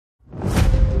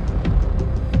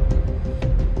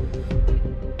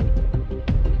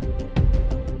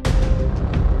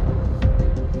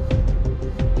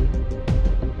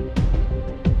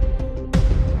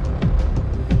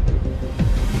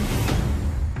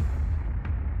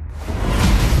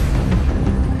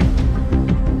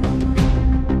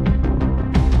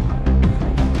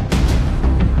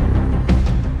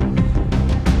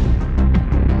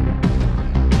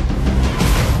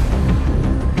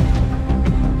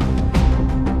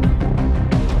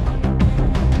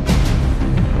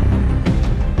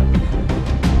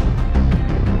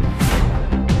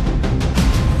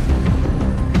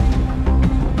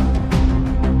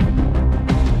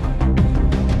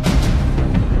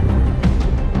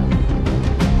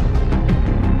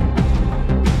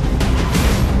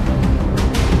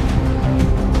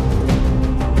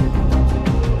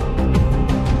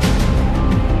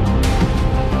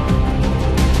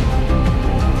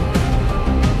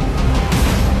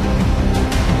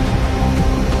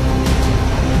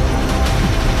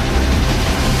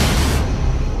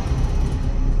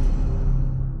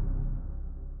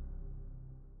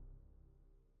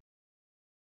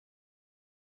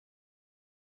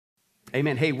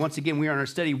Amen. Hey, once again, we are in our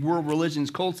study, World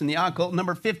Religions, Cults, and the Occult,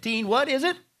 number 15. What is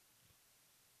it?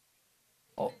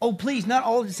 Oh, please, not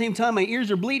all at the same time. My ears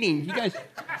are bleeding. You guys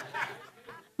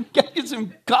gotta get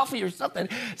some coffee or something.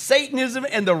 Satanism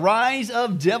and the rise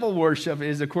of devil worship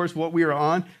is, of course, what we are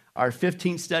on. Our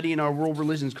 15th study in our World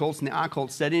Religions, Cults, and the Occult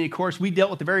study. And of course, we dealt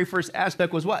with the very first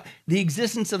aspect was what? The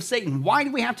existence of Satan. Why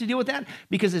do we have to deal with that?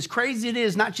 Because as crazy it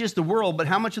is, not just the world, but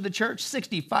how much of the church?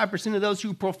 65% of those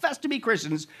who profess to be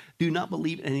Christians do not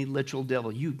believe in any literal devil.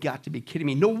 You got to be kidding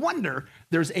me. No wonder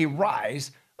there's a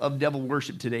rise of devil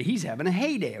worship today. He's having a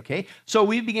heyday, okay? So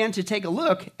we began to take a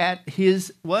look at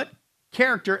his, what?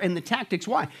 Character and the tactics.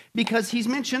 Why? Because he's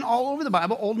mentioned all over the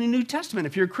Bible, Old and New Testament.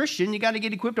 If you're a Christian, you got to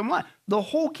get equipped on what? The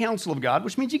whole counsel of God,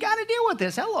 which means you got to deal with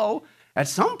this. Hello, at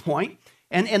some point.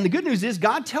 And the good news is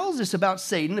God tells us about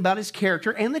Satan, about his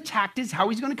character and the tactics, how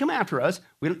he's going to come after us.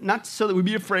 Not so that we'd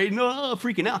be afraid, no,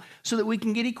 freaking out, so that we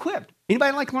can get equipped.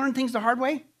 Anybody like learn things the hard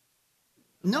way?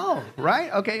 No,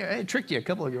 right? Okay, I tricked you, a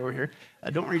couple of you over here.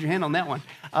 Don't raise your hand on that one.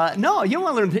 No, you don't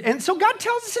want to learn. And so God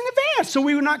tells us in advance, so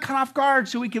we were not caught off guard,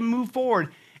 so we can move forward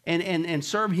and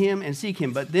serve him and seek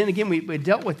him. But then again, we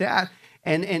dealt with that,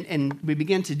 and we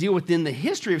began to deal with then the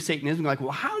history of Satanism. Like,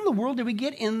 well, how in the world did we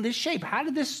get in this shape? How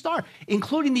did this start?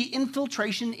 Including the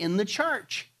infiltration in the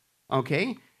church,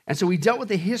 okay? And so we dealt with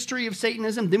the history of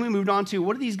Satanism. Then we moved on to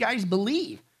what do these guys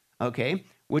believe, okay?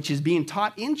 Which is being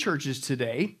taught in churches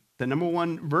today. The number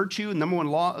one virtue, number one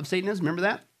law of Satanism, remember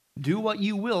that? Do what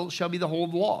you will shall be the whole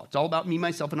of the law. It's all about me,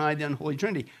 myself, and I, the unholy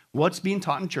Trinity. What's being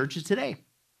taught in churches today?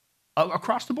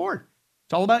 Across the board.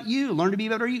 It's all about you. Learn to be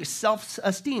better you.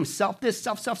 Self-esteem, self-this,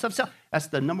 self. That's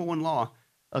the number one law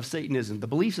of Satanism. The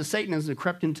beliefs of Satanism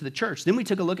crept into the church. Then we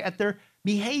took a look at their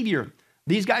behavior.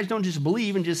 These guys don't just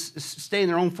believe and just stay in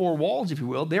their own four walls, if you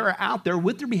will. They're out there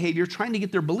with their behavior, trying to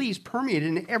get their beliefs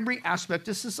permeated in every aspect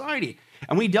of society.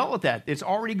 And we dealt with that. It's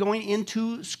already going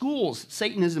into schools,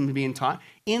 Satanism being taught,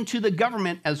 into the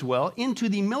government as well, into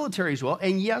the military as well,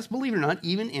 and yes, believe it or not,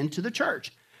 even into the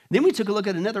church. Then we took a look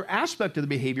at another aspect of the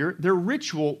behavior, their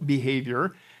ritual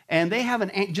behavior, and they have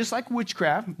just like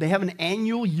witchcraft, they have an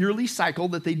annual yearly cycle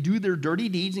that they do their dirty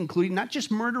deeds, including not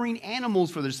just murdering animals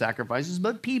for their sacrifices,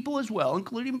 but people as well,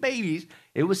 including babies.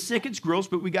 It was sick, it's gross,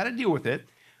 but we got to deal with it.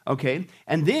 Okay,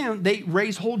 and then they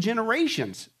raise whole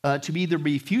generations to either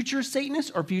be future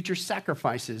Satanists or future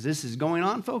sacrifices. This is going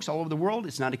on, folks, all over the world.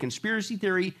 It's not a conspiracy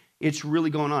theory. It's really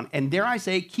going on. And dare I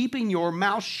say, keeping your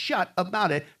mouth shut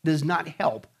about it does not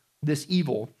help this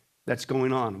evil that's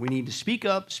going on. We need to speak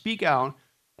up, speak out,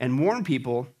 and warn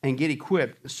people and get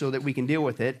equipped so that we can deal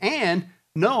with it and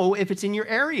know if it's in your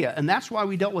area. And that's why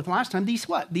we dealt with last time these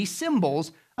what? These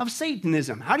symbols of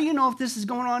Satanism. How do you know if this is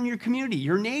going on in your community,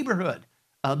 your neighborhood?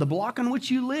 The block on which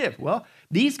you live. Well,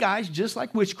 these guys, just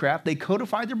like witchcraft, they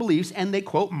codify their beliefs and they,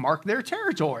 quote, mark their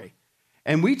territory.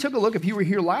 And we took a look, if you were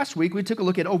here last week, we took a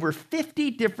look at over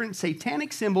 50 different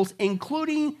satanic symbols,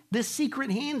 including the secret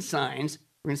hand signs.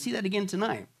 We're going to see that again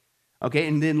tonight. Okay,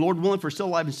 and then Lord willing, if we're still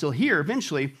alive and still here,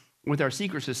 eventually, with our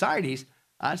secret societies,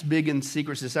 that's big in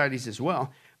secret societies as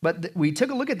well. But we took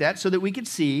a look at that so that we could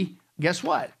see, guess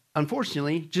what?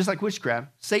 Unfortunately, just like witchcraft,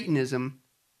 Satanism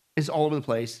is all over the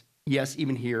place. Yes,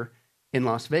 even here in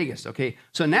Las Vegas, okay?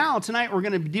 So now, tonight, we're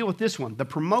going to deal with this one, the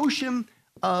promotion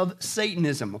of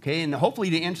Satanism, okay? And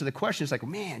hopefully to answer the question, it's like,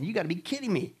 man, you got to be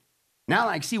kidding me. Now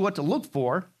I see what to look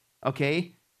for,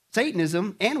 okay?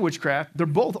 Satanism and witchcraft, they're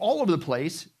both all over the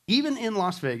place, even in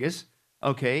Las Vegas,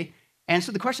 okay? And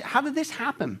so the question, how did this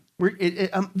happen?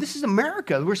 This is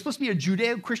America. We're supposed to be a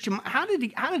Judeo-Christian. How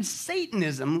did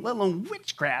Satanism, let alone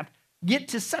witchcraft, get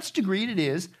to such degree it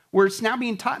is where it's now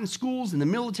being taught in schools and the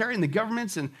military and the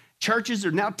governments and churches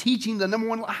are now teaching the number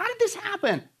one law? How did this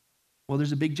happen? Well,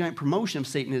 there's a big giant promotion of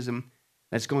Satanism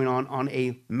that's going on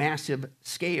a massive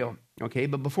scale, okay?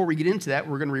 But before we get into that,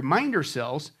 we're going to remind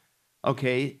ourselves,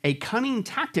 okay, a cunning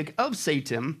tactic of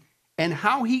Satan and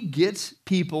how he gets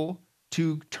people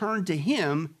to turn to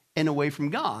him and away from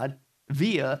God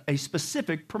via a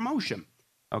specific promotion,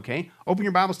 okay? Open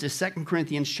your Bibles to 2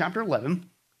 Corinthians chapter 11.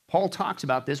 Paul talks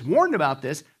about this, warned about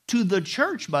this to the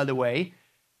church, by the way,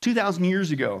 2,000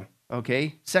 years ago,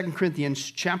 okay? 2 Corinthians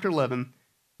chapter 11,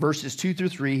 verses 2 through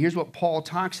 3. Here's what Paul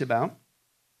talks about.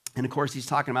 And, of course, he's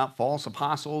talking about false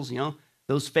apostles, you know,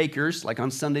 those fakers, like on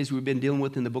Sundays we've been dealing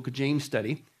with in the book of James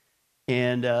study.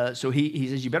 And so he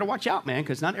says, you better watch out, man,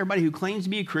 because not everybody who claims to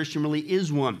be a Christian really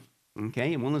is one,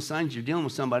 okay? And one of the signs you're dealing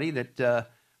with somebody that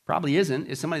probably isn't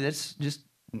is somebody that's just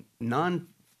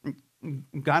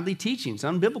non-godly teachings,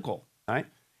 unbiblical, all right?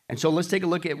 And so let's take a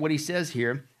look at what he says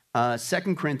here. 2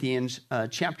 Corinthians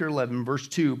chapter 11, verse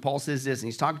 2, Paul says this, and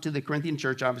he's talking to the Corinthian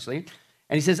church, obviously,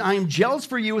 And he says, I am jealous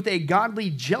for you with a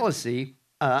godly jealousy.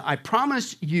 I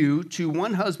promise you to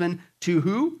one husband, to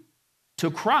who? To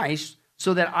Christ,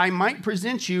 so that I might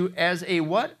present you as a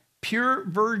what? Pure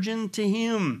virgin to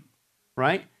him,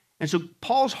 right? And so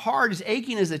Paul's heart is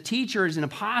aching as a teacher, as an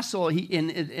apostle,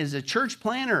 as a church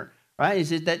planner, right?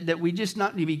 Is it that we just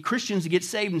not to be Christians to get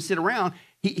saved and sit around?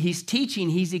 He's teaching,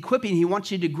 he's equipping, he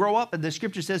wants you to grow up. And the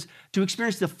scripture says to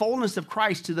experience the fullness of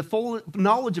Christ, to the full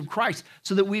knowledge of Christ,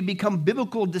 so that we become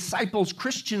biblical disciples,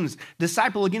 Christians.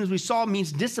 Disciple, again, as we saw,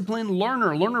 means disciplined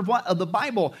learner. Learner of what? Of the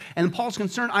Bible. And Paul's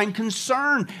concerned, I'm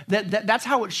concerned that's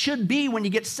how it should be when you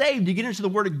get saved. You get into the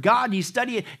Word of God, you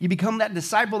study it, you become that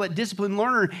disciple, that disciplined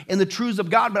learner in the truths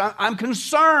of God. But I'm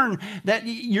concerned that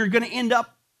you're going to end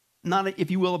up not, if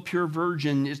you will, a pure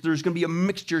virgin. There's going to be a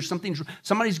mixture.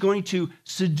 Somebody's going to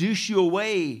seduce you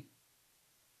away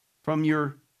from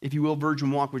your, if you will, virgin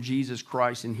walk with Jesus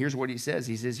Christ. And here's what he says.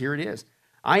 He says, here it is.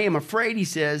 I am afraid, he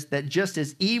says, that just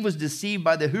as Eve was deceived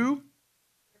by the who?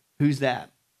 Who's that?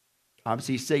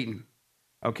 Obviously Satan.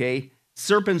 Okay.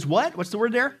 Serpent's what? What's the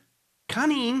word there?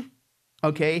 Cunning.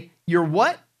 Okay. Your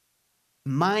what?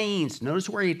 Minds. Notice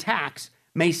where he attacks.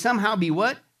 May somehow be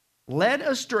what? Led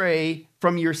astray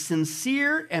from your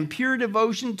sincere and pure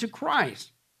devotion to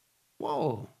Christ.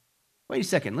 Whoa. Wait a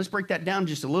second. Let's break that down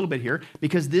just a little bit here,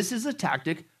 because this is a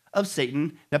tactic of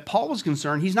Satan that Paul was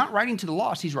concerned. He's not writing to the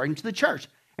lost. He's writing to the church.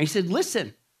 And he said,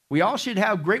 listen, we all should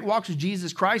have great walks with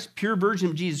Jesus Christ, pure virgin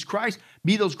of Jesus Christ,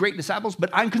 be those great disciples.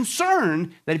 But I'm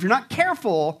concerned that if you're not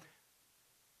careful,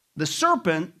 the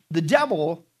serpent, the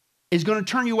devil, is going to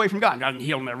turn you away from God.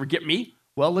 He'll never get me.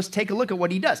 Well, let's take a look at what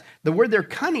he does. The word there,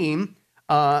 cunning,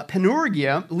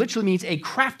 penurgia, literally means a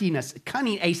craftiness,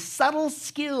 cunning, a subtle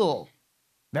skill.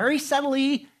 Very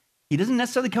subtly, he doesn't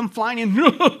necessarily come flying in.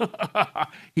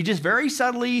 He just very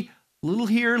subtly, little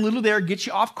here, little there, gets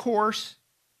you off course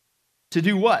to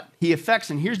do what? He affects,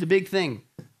 and here's the big thing.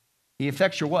 He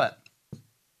affects your what?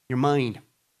 Your mind.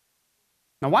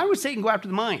 Now, why would Satan go after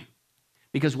the mind?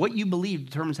 Because what you believe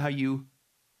determines how you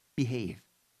behave,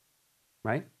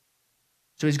 right?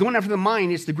 So he's going after the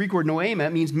mind. It's the Greek word noema.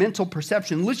 It means mental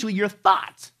perception, literally your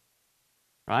thoughts,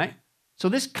 right? So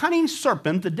this cunning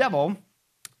serpent, the devil,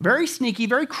 very sneaky,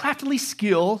 very craftily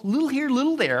skilled, little here,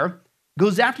 little there,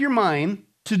 goes after your mind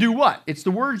to do what? It's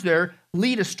the words there,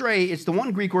 lead astray. It's the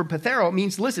one Greek word pathero. It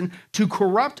means, listen, to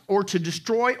corrupt or to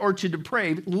destroy or to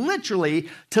deprave, literally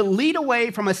to lead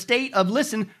away from a state of,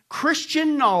 listen,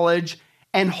 Christian knowledge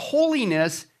and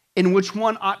holiness in which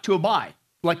one ought to abide.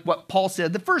 Like what Paul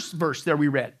said, the first verse there we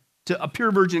read, to a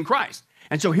pure virgin in Christ.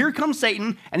 And so here comes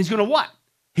Satan, and he's going to what?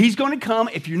 He's going to come.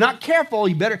 If you're not careful,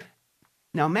 you better.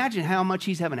 Now imagine how much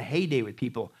he's having a heyday with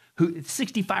people who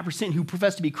 65% who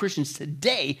profess to be Christians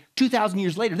today, 2,000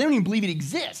 years later, they don't even believe it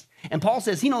exists. And Paul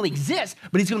says he not only exists,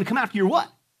 but he's going to come after your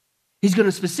what? He's going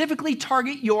to specifically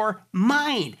target your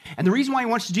mind. And the reason why he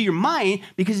wants to do your mind,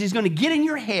 because he's going to get in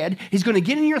your head, he's going to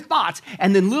get in your thoughts,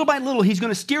 and then little by little, he's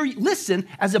going to steer you. Listen,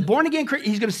 as a born-again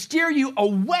Christian, he's going to steer you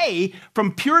away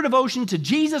from pure devotion to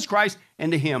Jesus Christ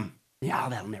and to him. Yeah,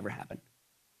 that'll never happen.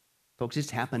 Folks, it's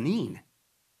happening.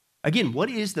 Again, what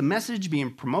is the message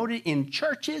being promoted in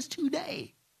churches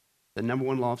today? The number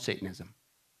one law of Satanism.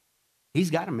 He's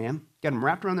got them, man. Got them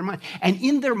wrapped around their mind. And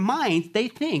in their minds, they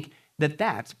think that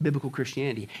that's biblical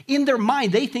Christianity. In their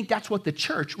mind, they think that's what the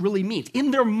church really means.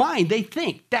 In their mind, they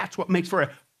think that's what makes for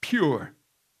a pure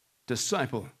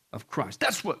disciple of Christ.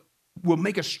 That's what will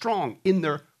make us strong in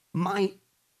their mind.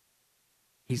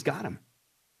 He's got them,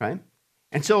 right?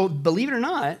 And so, believe it or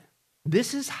not,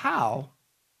 this is how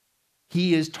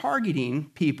he is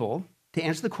targeting people to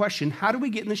answer the question, how do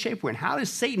we get in the shape we're in? How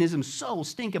is Satanism so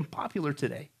stinking popular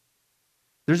today?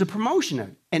 There's a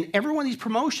promotion, and every one of these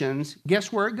promotions,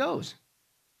 guess where it goes?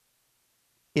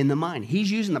 In the mind.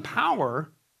 He's using the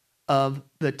power of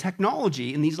the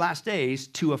technology in these last days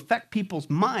to affect people's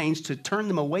minds, to turn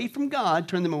them away from God,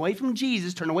 turn them away from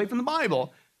Jesus, turn away from the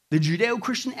Bible, the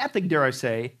Judeo-Christian ethic, dare I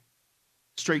say,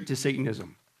 straight to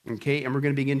Satanism. Okay, and we're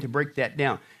going to begin to break that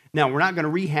down. Now, we're not going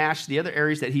to rehash the other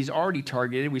areas that he's already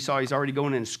targeted. We saw he's already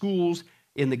going in schools,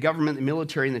 in the government, the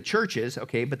military, and the churches.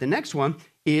 Okay, but the next one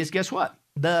is, guess what?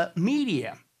 The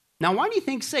media. Now, why do you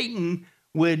think Satan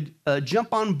would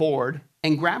jump on board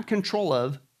and grab control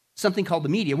of something called the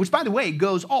media, which, by the way,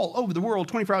 goes all over the world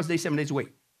 24 hours a day, 7 days a week?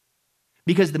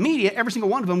 Because the media, every single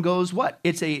one of them goes what?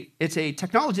 It's a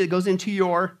technology that goes into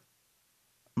your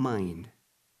mind.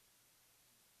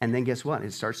 And then guess what?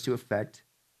 It starts to affect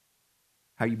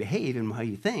how you behave and how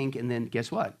you think. And then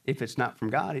guess what? If it's not from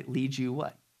God, it leads you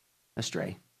what?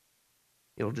 Astray.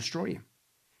 It'll destroy you.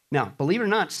 Now, believe it or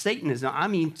not, Satanism, I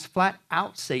mean flat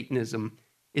out Satanism,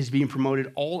 is being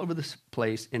promoted all over this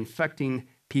place, infecting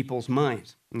people's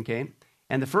minds, okay?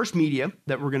 And the first media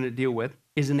that we're going to deal with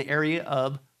is in the area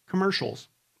of commercials,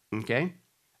 okay?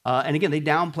 And again, they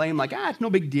downplay him like, it's no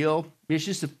big deal. It's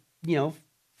just a,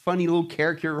 funny little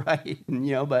character, right?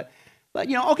 And, but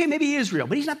okay, maybe he is real,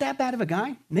 but he's not that bad of a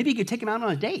guy. Maybe you could take him out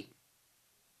on a date.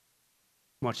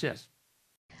 Watch this.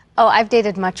 Oh, I've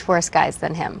dated much worse guys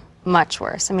than him. Much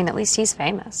worse. I mean, at least he's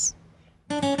famous.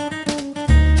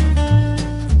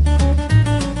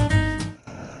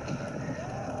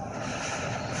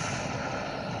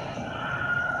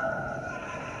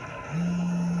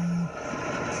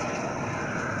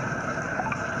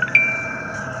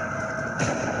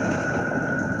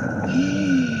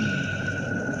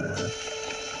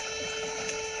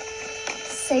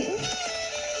 Satan?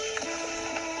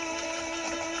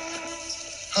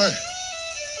 Hi.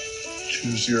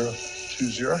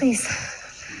 2020. Please.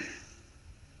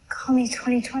 Call me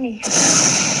 2020.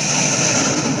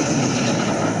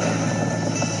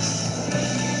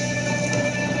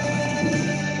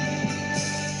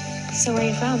 So where are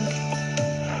you from?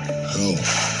 Hell.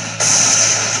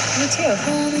 Me too.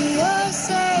 Romeo,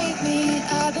 save me.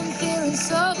 I've been feeling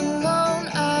so alone.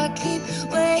 I keep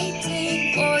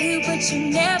waiting for you, but you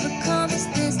never come. Is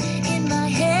this in my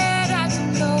head? I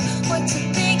don't know what to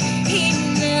think. He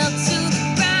knelt to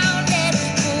the ground and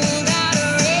pulled out a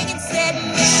ring and said,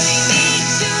 marry me,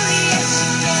 Juliet. You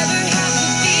never have to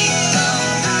be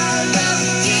alone. I love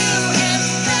you, and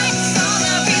that's all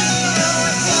I really know.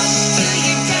 I talked to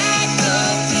your dad, go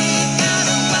pick out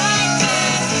a white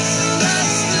dress. It's a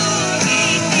love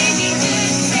story, maybe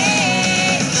just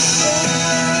say.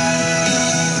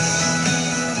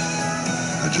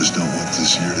 I just don't want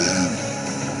this year to end.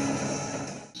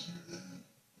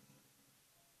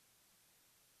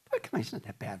 But come on, he's not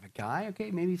that bad of a guy,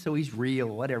 okay? Maybe so he's real,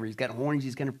 whatever. He's got horns,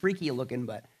 he's kind of freaky looking,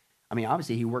 but I mean,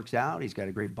 obviously he works out, he's got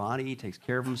a great body, he takes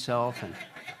care of himself, and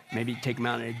maybe take him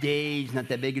out on a date. He's not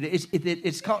that big.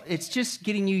 It's just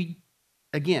getting you,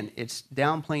 again, it's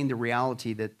downplaying the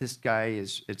reality that this guy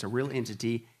it's a real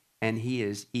entity, and he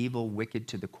is evil, wicked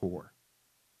to the core.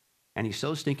 And he's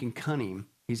so stinking cunning,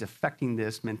 he's affecting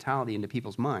this mentality into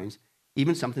people's minds,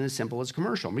 even something as simple as a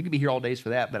commercial. We could be here all days for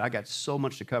that, but I got so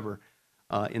much to cover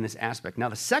in this aspect. Now,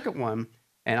 the second one,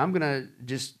 and I'm going to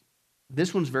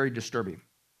this one's very disturbing.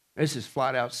 This is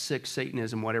flat out sick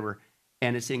Satanism, whatever,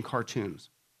 and it's in cartoons.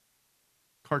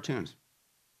 Cartoons.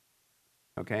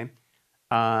 Okay?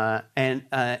 And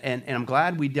I'm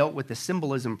glad we dealt with the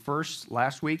symbolism first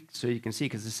last week, so you can see,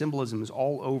 because the symbolism is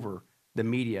all over the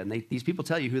media, and these people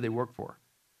tell you who they work for,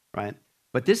 right?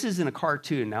 But this is in a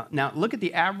cartoon. Now look at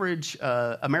the average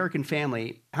American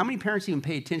family. How many parents even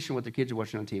pay attention to what their kids are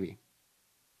watching on TV?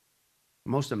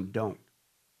 Most of them don't.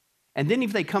 And then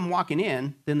if they come walking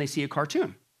in, then they see a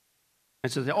cartoon.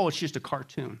 And so they, it's just a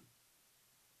cartoon.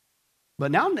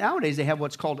 But nowadays they have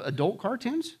what's called adult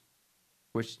cartoons,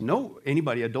 which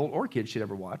anybody, adult or kid, should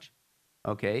ever watch.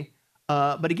 Okay?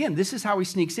 But again, this is how he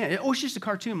sneaks in. It's just a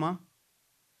cartoon, Mom.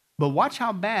 But watch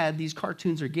how bad these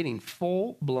cartoons are getting.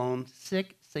 Full-blown,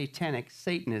 sick, satanic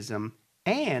Satanism.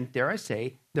 And, dare I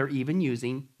say, they're even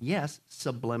using, yes,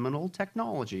 subliminal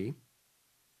technology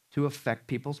to affect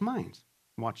people's minds.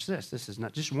 Watch this. This is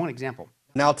not just one example.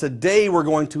 Now today we're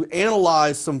going to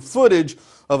analyze some footage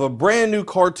of a brand new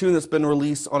cartoon that's been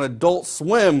released on Adult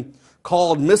Swim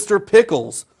called Mr.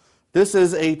 Pickles. This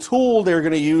is a tool they're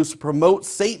going to use to promote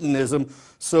Satanism,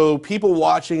 so people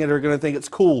watching it are going to think it's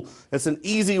cool. It's an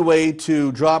easy way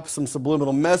to drop some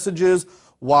subliminal messages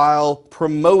while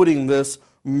promoting this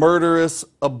murderous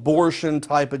abortion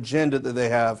type agenda that they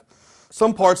have.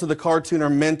 Some parts of the cartoon are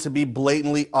meant to be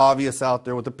blatantly obvious out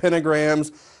there with the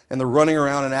pentagrams and the running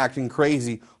around and acting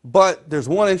crazy. But there's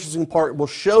one interesting part we'll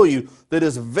show you that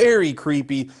is very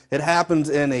creepy. It happens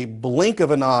in a blink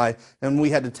of an eye, and we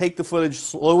had to take the footage,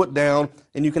 slow it down,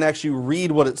 and you can actually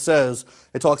read what it says.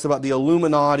 It talks about the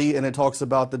Illuminati, and it talks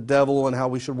about the devil and how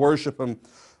we should worship him.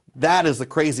 That is the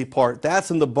crazy part.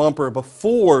 That's in the bumper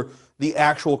before the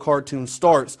actual cartoon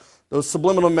starts. Those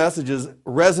subliminal messages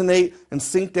resonate and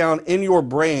sink down in your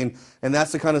brain, and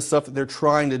that's the kind of stuff that they're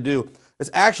trying to do. It's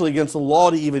actually against the law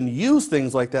to even use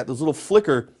things like that, those little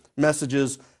flicker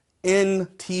messages in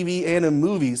TV and in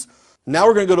movies. Now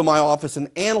we're going to go to my office and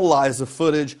analyze the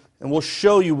footage, and we'll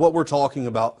show you what we're talking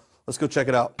about. Let's go check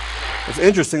it out. It's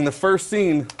interesting, the first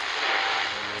scene.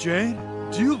 Jane,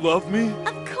 do you love me?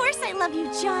 Of course I love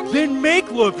you, Johnny. Then make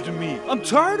love to me. I'm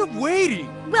tired of waiting.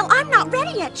 Well, I'm not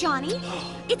ready yet, Johnny.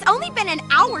 It's only been an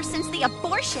hour since the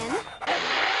abortion.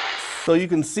 So you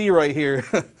can see right here,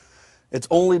 it's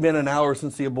only been an hour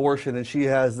since the abortion, and she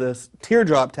has this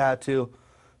teardrop tattoo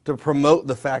to promote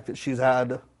the fact that she's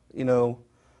had, you know,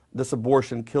 this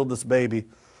abortion, killed this baby.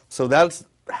 So that's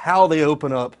how they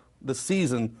open up the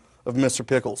season of Mr.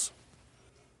 Pickles.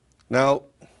 Now,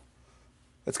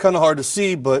 it's kind of hard to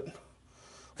see, but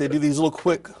they do these little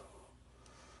quick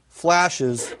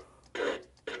flashes,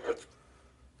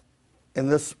 and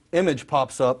this image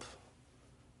pops up.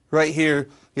 Right here,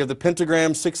 you have the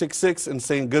pentagram 666 and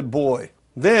saying good boy.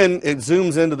 Then it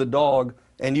zooms into the dog,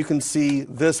 and you can see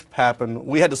this happen.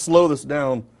 We had to slow this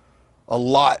down a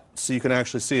lot so you can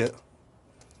actually see it.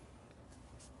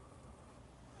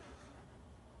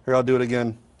 Here, I'll do it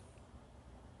again.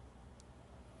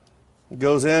 It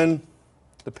goes in,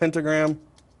 the pentagram,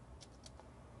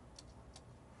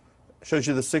 shows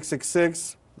you the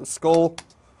 666, the skull,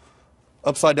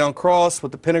 upside down cross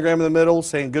with the pentagram in the middle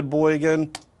saying good boy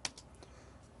again,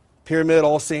 pyramid,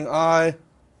 all seeing eye.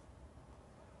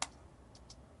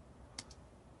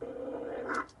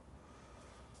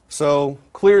 So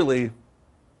clearly,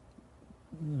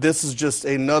 this is just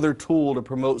another tool to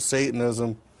promote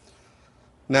Satanism.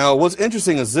 Now, what's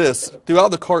interesting is this,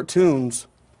 throughout the cartoons,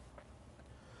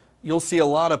 you'll see a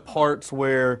lot of parts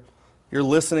where you're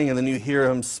listening and then you hear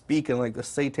him speaking like the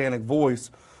satanic voice.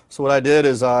 So what I did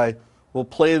is I will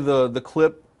play the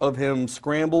clip of him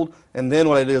scrambled, and then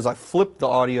what I did is I flipped the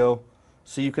audio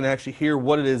so you can actually hear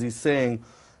what it is he's saying.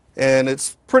 And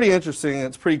it's pretty interesting,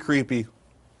 it's pretty creepy.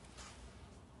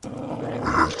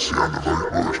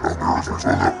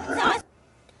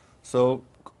 So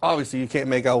obviously you can't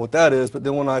make out what that is, but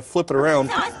then when I flip it around,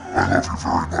 I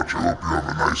love you very much. I hope you have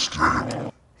a nice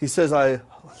day. He says, I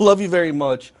love you very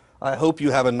much. I hope you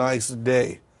have a nice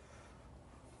day.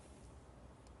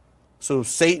 So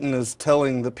Satan is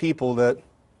telling the people that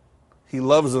he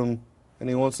loves them and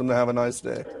he wants them to have a nice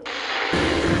day.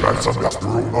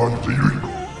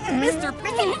 Mr.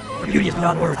 Pickles. Beauty is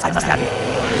beyond words. I must have you.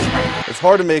 It's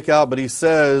hard to make out, but he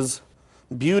says,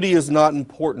 beauty is not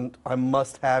important. I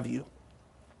must have you.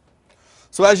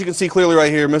 So as you can see clearly right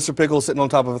here, Mr. Pickles sitting on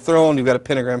top of a throne. You've got a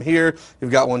pentagram here.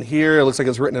 You've got one here. It looks like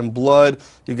it's written in blood.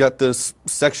 You've got this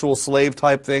sexual slave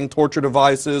type thing, torture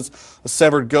devices, a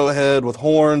severed goat head with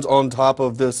horns on top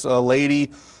of this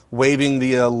lady waving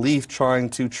the leaf, trying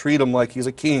to treat him like he's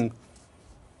a king.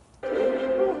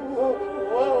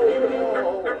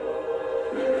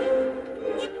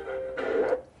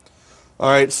 All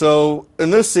right, so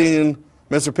in this scene,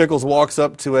 Mr. Pickles walks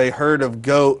up to a herd of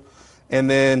goat, and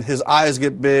then his eyes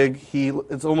get big.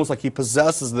 It's almost like he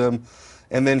possesses them,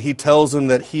 and then he tells them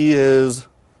that he is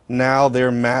now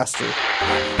their master.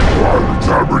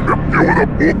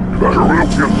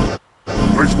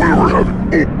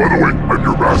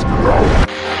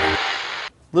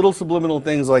 Little subliminal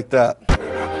things like that.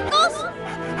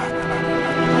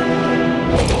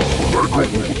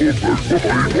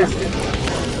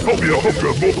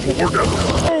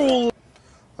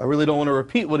 I really don't want to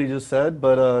repeat what he just said,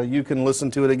 but you can listen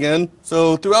to it again.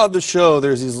 So throughout the show,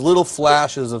 there's these little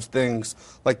flashes of things.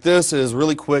 Like this is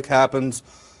really quick, happens.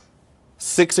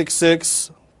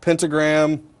 666,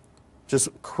 pentagram, just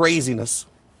craziness.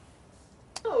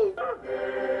 No!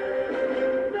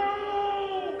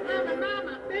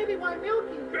 Mama, baby want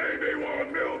milky. Baby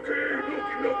want milky.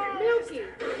 Milky.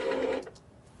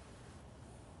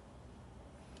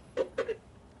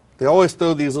 They always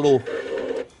throw these little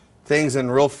things in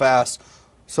real fast.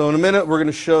 So in a minute, we're going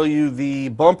to show you the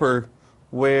bumper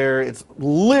where it's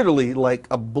literally like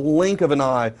a blink of an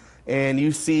eye, and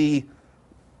you see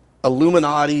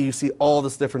Illuminati, you see all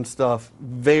this different stuff.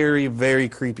 Very, very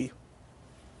creepy.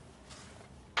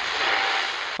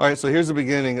 All right, so here's the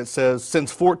beginning. It says, since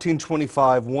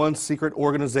 1425, one secret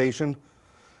organization,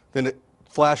 then it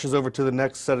flashes over to the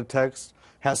next set of text,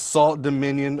 has sought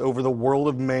dominion over the world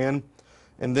of man.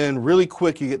 And then really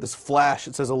quick, you get this flash.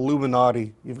 It says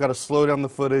Illuminati. You've got to slow down the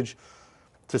footage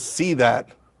to see that.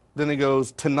 Then it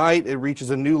goes, tonight it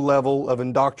reaches a new level of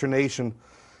indoctrination.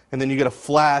 And then you get a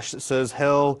flash that says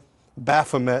Hell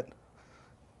Baphomet.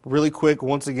 Really quick,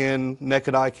 once again,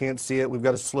 naked eye can't see it. We've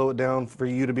got to slow it down for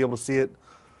you to be able to see it.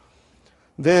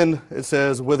 Then it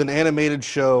says, with an animated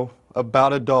show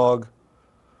about a dog,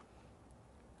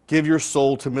 give your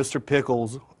soul to Mr.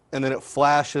 Pickles. And then it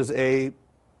flashes a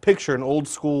picture, an old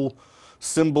school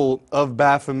symbol of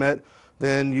Baphomet.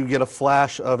 Then you get a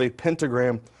flash of a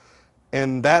pentagram,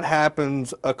 and that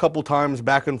happens a couple times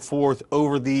back and forth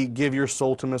over the give your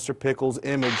soul to Mr. Pickles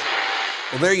image.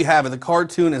 Well, there you have it. The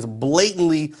cartoon is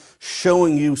blatantly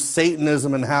showing you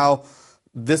Satanism and how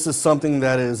this is something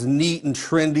that is neat and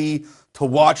trendy to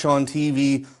watch on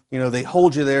TV. You know, they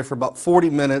hold you there for about 40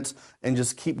 minutes and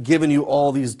just keep giving you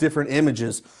all these different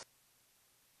images.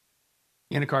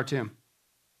 In a cartoon.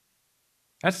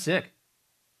 That's sick.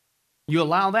 You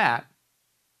allow that,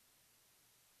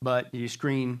 but you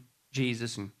screen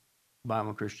Jesus and Bible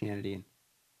and Christianity, and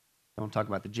don't talk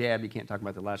about the jab. You can't talk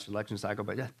about the last election cycle,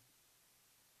 but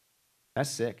that's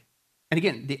sick. And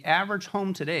again, the average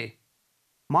home today,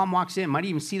 mom walks in, might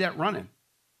even see that running.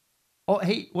 Oh,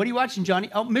 hey, what are you watching, Johnny?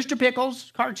 Oh, Mr.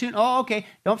 Pickles, cartoon. Oh, okay.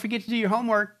 Don't forget to do your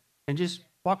homework. And just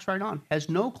walks right on. Has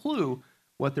no clue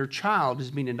what their child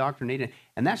is being indoctrinated.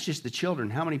 And that's just the children.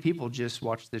 How many people just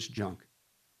watch this junk?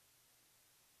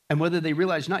 And whether they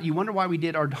realize or not, you wonder why we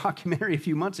did our documentary a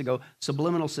few months ago,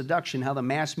 Subliminal Seduction, how the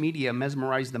mass media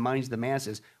mesmerized the minds of the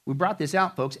masses. We brought this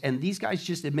out, folks, and these guys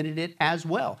just admitted it as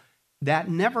well. That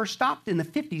never stopped in the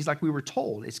 50s like we were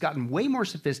told. It's gotten way more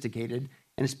sophisticated,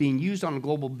 and it's being used on a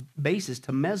global basis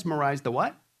to mesmerize the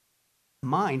what?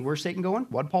 Mind. Where's Satan going?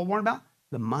 What did Paul warn about?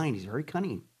 The mind is very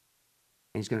cunning,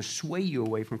 and he's going to sway you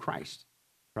away from Christ,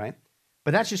 right?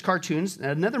 But that's just cartoons.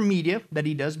 Another media that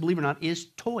he does, believe it or not, is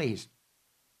toys.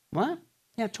 What?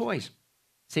 Yeah, toys.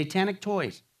 Satanic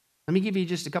toys. Let me give you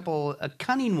just a couple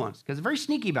cunning ones, because they're very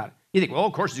sneaky about it. You think, well,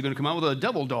 of course he's going to come out with a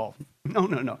devil doll.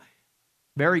 No.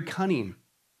 Very cunning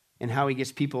in how he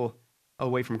gets people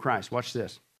away from Christ. Watch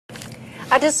this.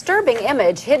 A disturbing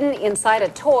image hidden inside a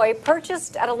toy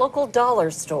purchased at a local dollar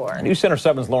store. News Center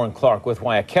 7's Lauren Clark with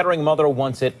why a Kettering mother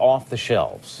wants it off the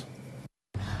shelves.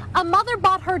 A mother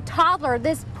bought her toddler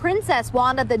this princess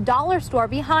wand at the dollar store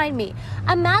behind me.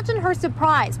 Imagine her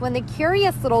surprise when the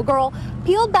curious little girl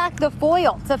peeled back the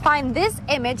foil to find this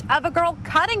image of a girl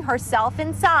cutting herself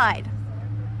inside.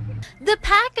 The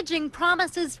packaging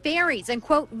promises fairies and,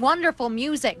 quote, wonderful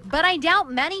music, but I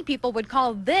doubt many people would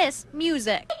call this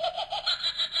music.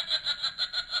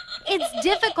 It's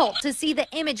difficult to see the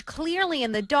image clearly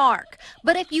in the dark,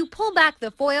 but if you pull back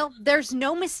the foil, there's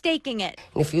no mistaking it.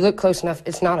 And if you look close enough,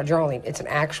 it's not a drawing. It's an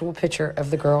actual picture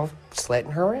of the girl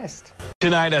slitting her wrist.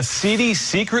 Tonight, a seedy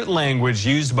secret language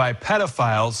used by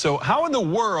pedophiles. So how in the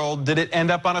world did it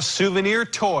end up on a souvenir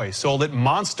toy sold at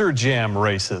Monster Jam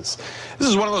races? This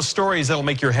is one of those stories that'll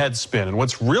make your head spin. And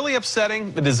what's really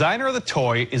upsetting, the designer of the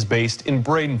toy is based in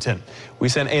Bradenton. We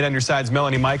sent 8 on your side's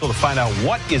Melanie Michael to find out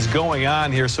what is going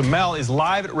on here. So Mel is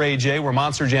live at Ray J, where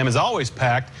Monster Jam is always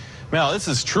packed. Mel, this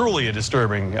is truly a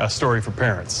disturbing story for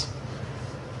parents.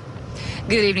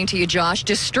 Good evening to you, Josh.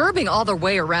 Disturbing all the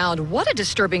way around. What a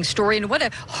disturbing story, and what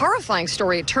a horrifying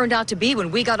story it turned out to be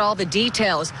when we got all the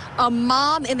details. A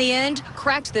mom, in the end,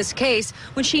 cracked this case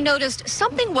when she noticed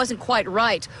something wasn't quite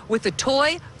right with the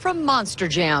toy from Monster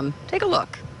Jam. Take a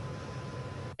look.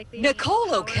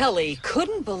 Nicole O'Kelly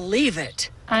couldn't believe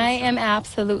it. I am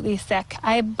absolutely sick.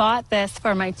 I bought this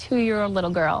for my 2-year-old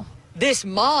little girl. This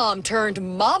mom turned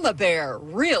mama bear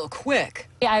real quick.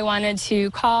 I wanted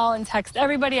to call and text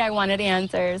everybody. I wanted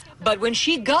answers. But when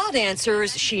she got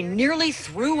answers, she nearly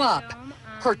threw up.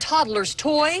 Her toddler's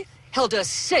toy held a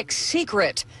sick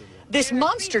secret. This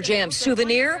Monster Jam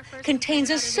souvenir contains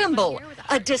a symbol,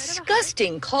 a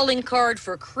disgusting calling card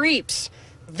for creeps.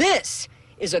 This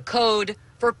is a code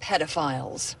for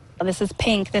pedophiles. This is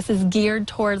pink. This is geared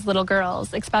towards little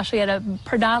girls, especially at a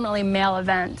predominantly male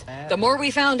event. The more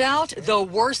we found out, the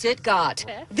worse it got.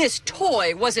 This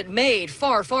toy wasn't made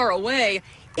far, far away.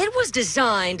 It was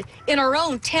designed in our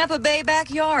own Tampa Bay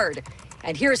backyard.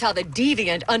 And here's how the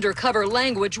deviant undercover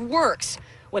language works.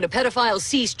 When a pedophile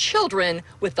sees children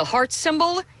with the heart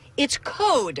symbol, it's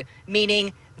code,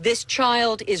 meaning this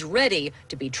child is ready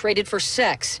to be traded for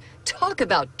sex. Talk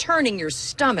about turning your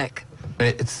stomach.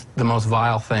 It's the most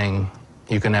vile thing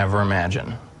you can ever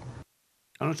imagine.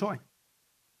 On a toy.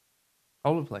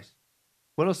 All over the place.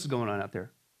 What else is going on out there?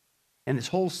 And this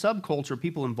whole subculture,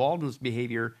 people involved in this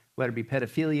behavior, whether it be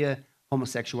pedophilia,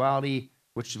 homosexuality,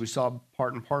 which we saw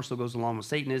part and parcel goes along with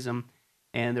Satanism,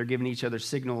 and they're giving each other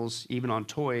signals, even on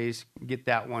toys. Get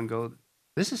that one, go.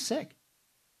 This is sick.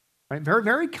 Right? Very,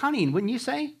 very cunning, wouldn't you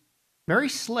say? Very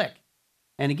slick.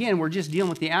 And again, we're just dealing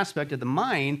with the aspect of the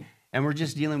mind, and we're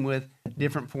just dealing with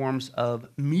different forms of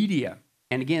media.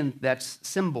 And again, that's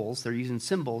symbols. They're using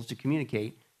symbols to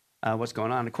communicate what's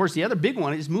going on. Of course, the other big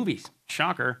one is movies.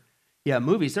 Shocker. Yeah,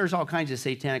 movies. There's all kinds of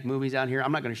satanic movies out here.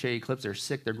 I'm not going to show you clips. They're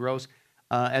sick. They're gross.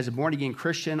 As a born-again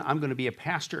Christian, I'm going to be a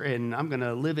pastor, and I'm going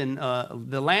to live in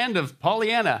the land of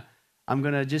Pollyanna. I'm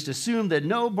going to just assume that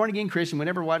no born-again Christian would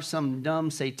ever watch some dumb,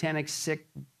 satanic, sick,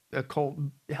 occult.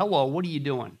 Hello, what are you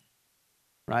doing?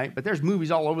 Right? But there's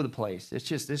movies all over the place. It's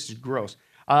just, this is gross.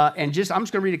 I'm just going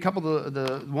to read a couple of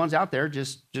the ones out there.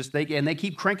 And they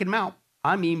keep cranking them out.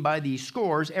 I mean, by the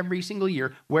scores every single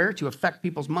year, where to affect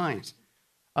people's minds.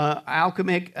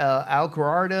 Alchemic,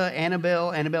 Alcarada,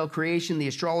 Annabelle Creation, The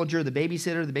Astrologer, The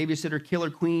Babysitter, Killer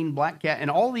Queen, Black Cat,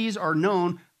 and all these are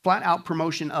known flat-out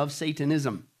promotion of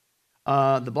Satanism.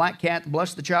 The Black Cat,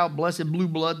 Bless the Child, Blessed Blue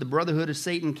Blood, The Brotherhood of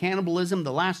Satan, Cannibalism,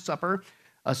 The Last Supper,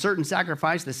 A Certain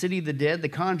Sacrifice, The City of the Dead, The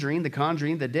Conjuring,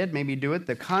 The Dead Made Me Do It,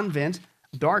 The Convent,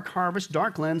 Dark Harvest,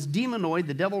 Dark Lens, Demonoid,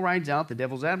 The Devil Rides Out, The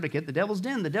Devil's Advocate, The Devil's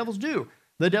Den, The Devil's Due,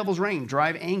 The Devil's Reign,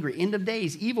 Drive Angry, End of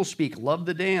Days, Evil Speak, Love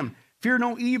the Damned, Fear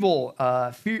No Evil,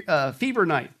 Fever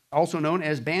Night, also known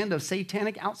as Band of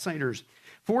Satanic Outsiders,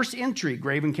 Forced Entry,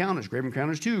 Grave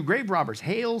Encounters 2, Grave Robbers,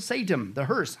 Hail Satan, The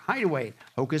Hearse, Hideaway,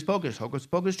 Hocus Pocus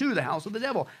 2, The House of the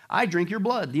Devil, I Drink Your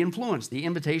Blood, The Influence, The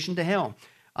Invitation to Hell,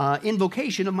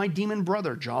 Invocation of My Demon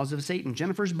Brother, Jaws of Satan,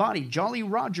 Jennifer's Body, Jolly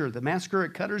Roger, The Massacre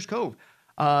at Cutter's Cove,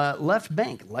 Left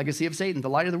Bank, Legacy of Satan, The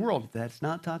Light of the World. That's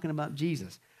not talking about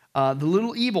Jesus. The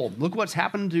Little Evil, Look What's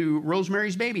Happened to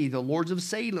Rosemary's Baby, The Lords of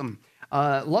Salem,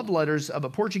 Love Letters of a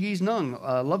Portuguese Nun,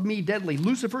 Love Me Deadly,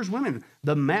 Lucifer's Women,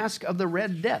 The Mask of the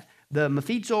Red Death, The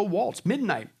Mephisto Waltz,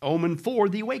 Midnight, Omen 4,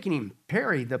 The Awakening,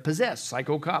 Perry, The Possessed,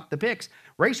 Psycho Cop, The Pix,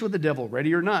 Race with the Devil,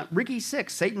 Ready or Not, Ricky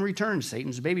 6, Satan Returns,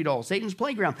 Satan's Baby Doll, Satan's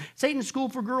Playground, Satan's School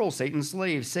for Girls, Satan's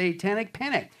Slave, Satanic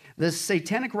Panic, The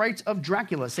Satanic Rites of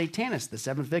Dracula, Satanist, The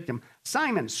Seventh Victim,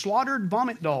 Simon, Slaughtered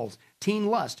Vomit Dolls, Teen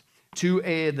Lust, To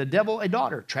The Devil a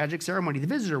Daughter, Tragic Ceremony, The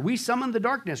Visitor, We Summon the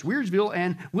Darkness, Weirdsville,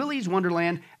 and Willy's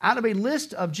Wonderland, out of a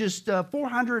list of just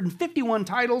 451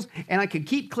 titles, and I could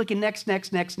keep clicking next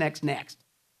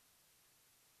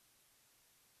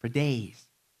for days.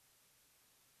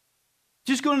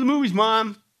 Just going to the movies,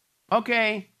 Mom.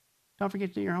 Okay. Don't forget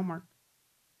to do your homework.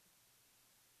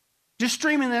 Just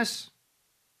streaming this.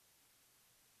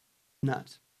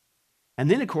 Nuts. And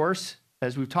then, of course,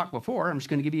 as we've talked before, I'm just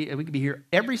going to give you, we could be here,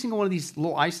 every single one of these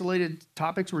little isolated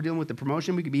topics we're dealing with, the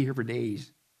promotion, we could be here for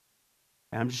days.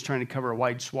 And I'm just trying to cover a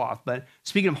wide swath. But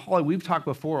speaking of Hollywood, we've talked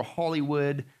before,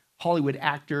 Hollywood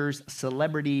actors,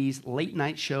 celebrities, late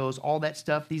night shows, all that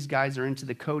stuff. These guys are into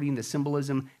the coding, the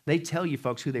symbolism. They tell you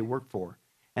folks who they work for.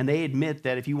 And they admit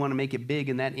that if you want to make it big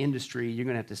in that industry, you're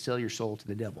going to have to sell your soul to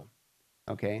the devil.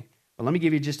 Okay? But let me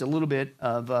give you just a little bit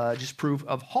of just proof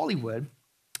of Hollywood.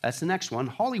 That's the next one.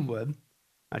 Hollywood,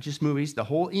 not just movies, the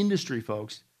whole industry,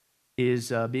 folks,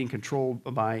 is being controlled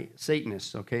by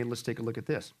Satanists. Okay? Let's take a look at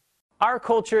this. Our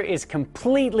culture is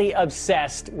completely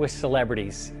obsessed with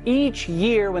celebrities. Each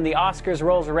year when the Oscars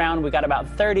rolls around, we got about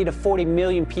 30 to 40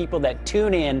 million people that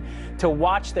tune in to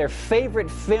watch their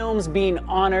favorite films being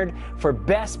honored for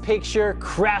Best Picture,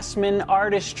 Craftsman,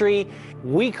 Artistry.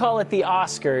 We call it the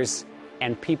Oscars,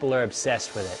 and people are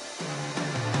obsessed with it.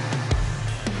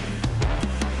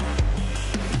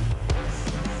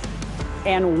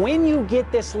 And when you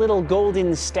get this little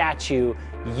golden statue,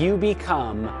 you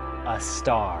become a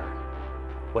star.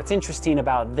 What's interesting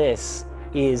about this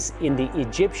is in the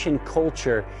Egyptian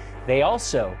culture, they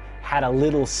also had a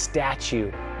little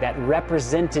statue that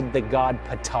represented the god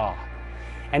Ptah.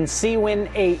 And see, when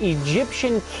an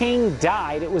Egyptian king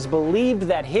died, it was believed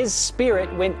that his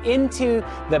spirit went into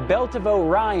the belt of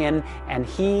Orion, and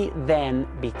he then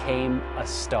became a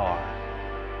star.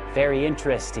 Very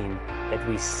interesting that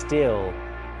we still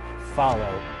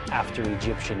follow after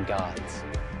Egyptian gods.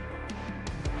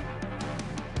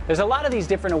 There's a lot of these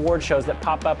different award shows that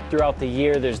pop up throughout the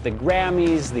year. There's the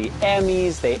Grammys, the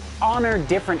Emmys. They honor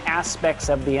different aspects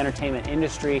of the entertainment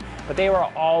industry, but they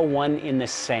are all one in the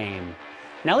same.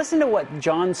 Now listen to what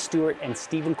Jon Stewart and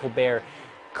Stephen Colbert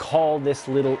call this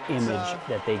little image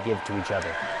that they give to each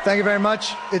other. Thank you very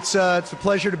much. It's a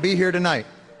pleasure to be here tonight.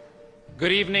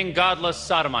 Good evening, godless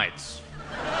sodomites.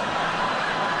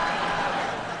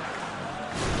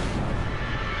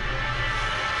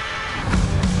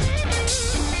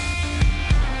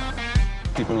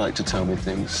 People like to tell me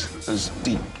things, those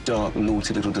deep, dark,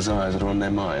 naughty little desires that are on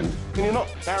their mind. And you're not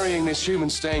burying this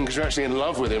human stain because you're actually in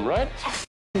love with him, right?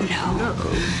 No.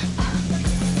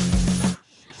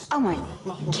 Oh my,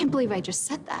 I can't believe I just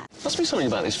said that. Must be something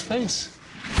about his face.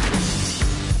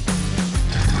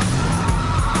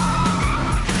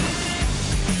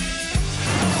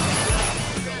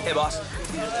 Hey, boss.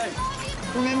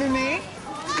 Remember me?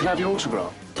 Can I have your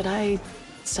autograph? Did I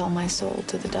sell my soul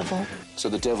to the devil? So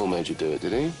the devil made you do it,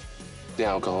 did he? The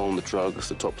alcohol and the drugs,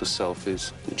 the topless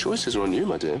selfies. The choices are on you,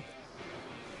 my dear.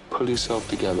 Pull yourself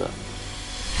together.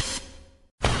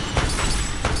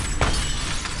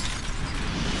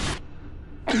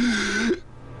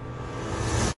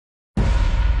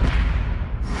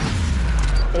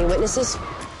 Any witnesses?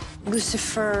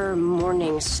 Lucifer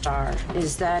Morningstar.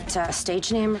 Is that a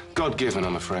stage name? God-given,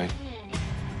 I'm afraid.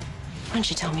 Why don't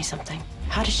you tell me something?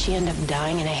 How does she end up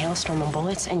dying in a hailstorm of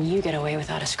bullets and you get away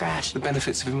without a scratch? The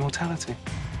benefits of immortality.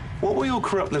 What will your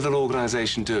corrupt little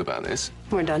organization do about this?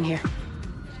 We're done here.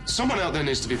 Someone out there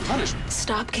needs to be punished.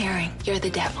 Stop caring. You're the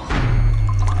devil.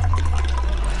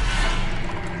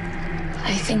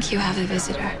 I think you have a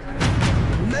visitor.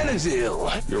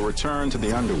 Menazil! Your return to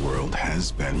the underworld has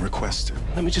been requested.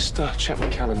 Let me just check my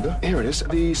calendar. Here it is.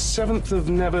 The 7th of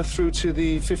never through to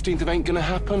the 15th of ain't gonna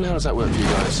happen. How does that work for you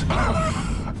guys?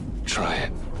 Try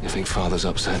it. You think Father's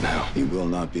upset now? He will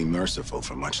not be merciful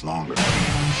for much longer.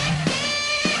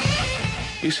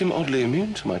 You seem oddly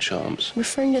immune to my charms.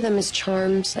 Referring to them as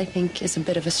charms, I think, is a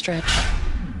bit of a stretch.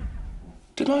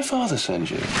 Did my father send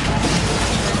you?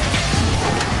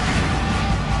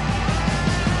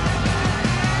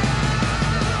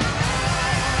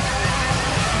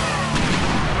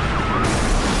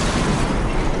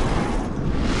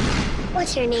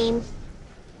 What's your name?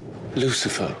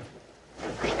 Lucifer.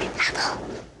 I'm the devil.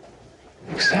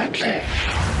 Exactly.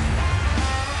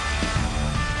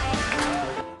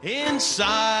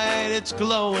 Inside it's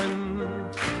glowing.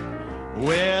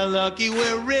 We're lucky,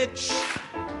 we're rich.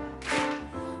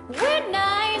 We're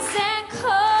nice and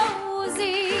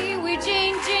cozy. We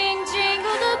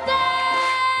jingle the bell.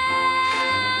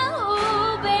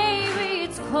 Oh, baby,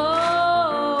 it's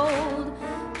cold,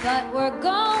 but we're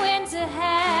going to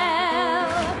hell.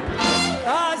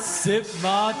 I sip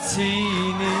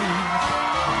martini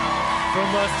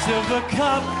from a silver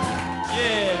cup,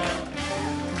 yeah.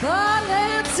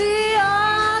 Balenciaga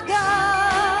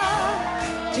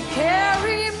to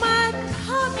carry my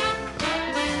cup.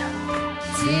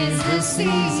 'Tis the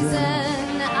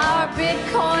season our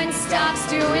Bitcoin stock's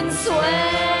doing swell.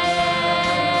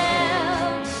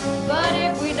 But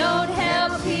if we don't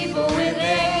help people with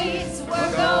AIDS,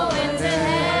 we're going to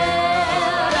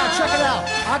hell. Now check it out.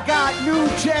 I got new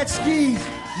jet skis,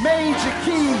 major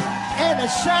keys, and a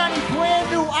shiny brand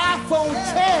new iPhone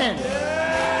 10.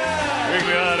 We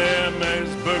got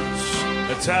Hermes boots,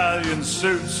 Italian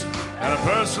suits, and a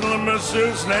personal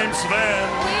masseuse named Sven.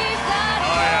 We've got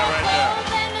right there.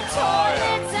 and the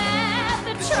toilets at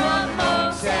the Trump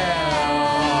Hotel.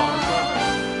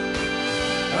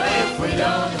 But if we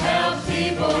don't help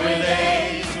people with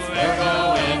AIDS, we're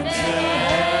going to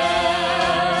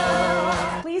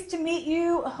hell. Pleased to meet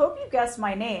you. Hope you guessed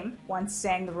my name. Once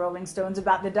sang the Rolling Stones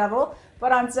about the devil.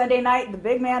 But on Sunday night, the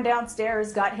big man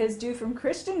downstairs got his due from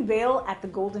Christian Bale at the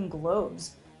Golden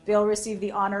Globes. Bale received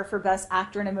the honor for Best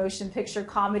Actor in a Motion Picture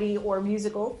Comedy or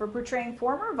Musical for portraying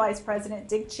former Vice President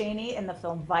Dick Cheney in the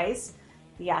film Vice.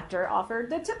 The actor offered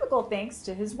the typical thanks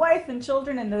to his wife and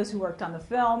children and those who worked on the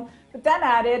film, but then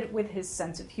added, with his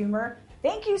sense of humor,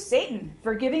 "Thank you, Satan,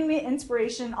 for giving me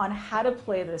inspiration on how to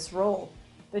play this role."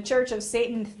 The Church of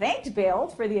Satan thanked Bale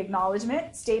for the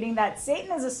acknowledgement, stating that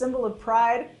Satan is a symbol of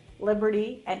pride,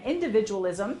 liberty, and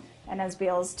individualism, and as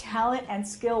Bale's talent and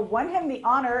skill won him the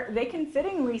honor, they can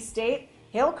fittingly state,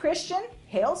 "Hail Christian,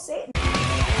 hail Satan."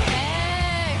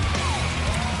 Hey!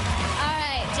 All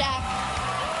right, Jack.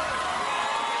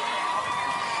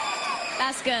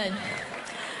 That's good.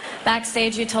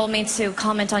 Backstage, you told me to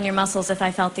comment on your muscles if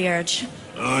I felt the urge.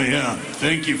 Oh, yeah.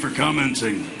 Thank you for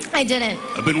commenting. I didn't.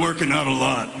 I've been working out a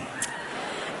lot.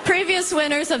 Previous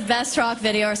winners of Best Rock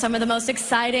Video are some of the most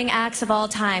exciting acts of all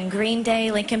time. Green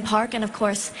Day, Linkin Park, and of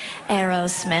course,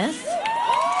 Aerosmith.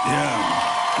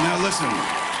 Yeah. Now listen,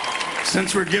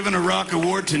 since we're giving a rock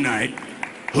award tonight,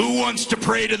 who wants to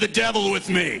pray to the devil with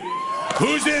me?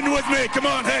 Who's in with me? Come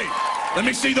on, hey. Let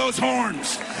me see those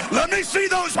horns. Let me see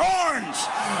those horns.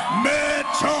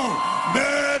 Metal,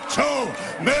 metal,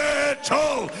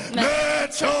 metal,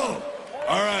 metal.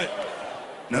 All right.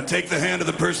 Now take the hand of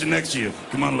the person next to you.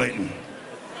 Come on, Leighton.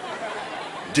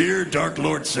 Dear Dark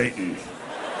Lord Satan,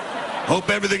 hope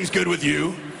everything's good with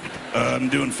you. I'm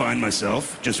doing fine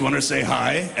myself. Just want to say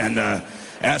hi and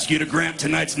ask you to grant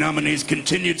tonight's nominees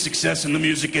continued success in the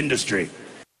music industry.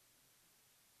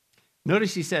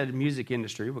 Notice he said music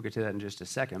industry. We'll get to that in just a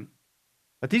second.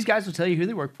 But these guys will tell you who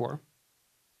they work for.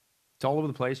 It's all over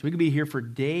the place. We could be here for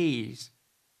days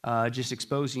just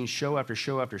exposing show after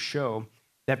show after show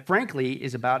that, frankly,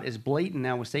 is about as blatant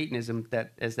now with Satanism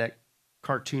as that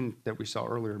cartoon that we saw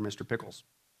earlier, Mr. Pickles.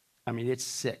 I mean, it's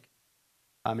sick.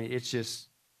 I mean, it's just,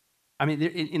 I mean,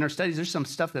 in our studies, there's some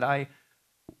stuff that I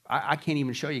can't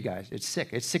even show you guys. It's sick.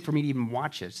 It's sick for me to even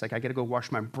watch it. It's like I got to go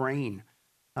wash my brain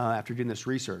after doing this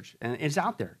research. And it's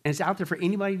out there. And it's out there for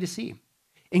anybody to see,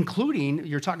 including,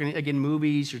 you're talking, again,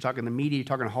 movies, you're talking the media, you're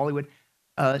talking Hollywood,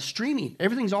 streaming.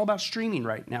 Everything's all about streaming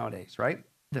right nowadays, right?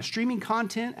 The streaming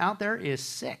content out there is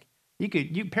sick.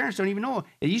 You parents don't even know.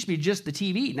 It used to be just the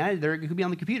TV. Now it could be on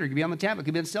the computer, it could be on the tablet, it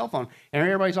could be on the cell phone, and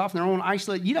everybody's off in their own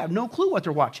isolate. You have no clue what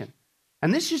they're watching.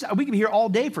 And this just, we could be here all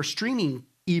day for streaming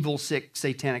evil, sick,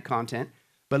 satanic content.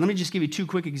 But let me just give you two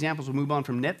quick examples. We'll move on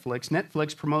from Netflix.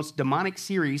 Netflix promotes demonic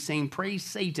series saying praise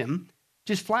Satan.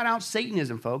 Just flat out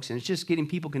Satanism, folks, and it's just getting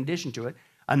people conditioned to it.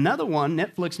 Another one,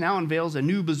 Netflix now unveils a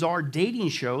new bizarre dating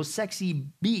show, Sexy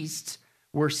Beasts,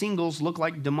 where singles look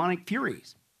like demonic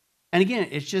furies. And again,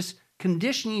 it's just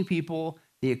conditioning people,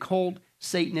 the occult,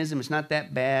 Satanism, it's not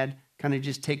that bad, kind of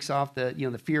just takes off the,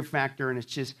 the fear factor, and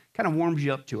it's just kind of warms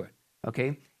you up to it,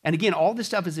 okay? And again, all this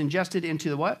stuff is ingested into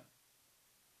the what?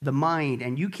 The mind,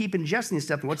 and you keep ingesting this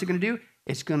stuff, and what's it going to do?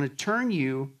 It's going to turn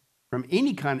you from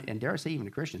any kind, and dare I say even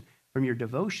a Christian, from your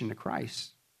devotion to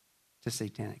Christ to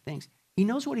satanic things. He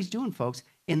knows what he's doing, folks.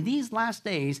 In these last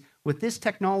days, with this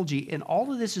technology, and all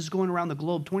of this is going around the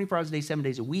globe 24 hours a day, 7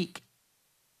 days a week,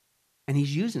 and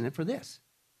he's using it for this.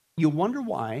 You wonder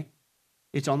why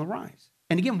it's on the rise.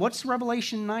 And again, what's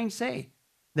Revelation 9 say?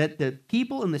 That the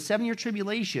people in the 7-year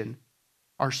tribulation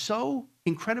are so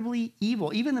incredibly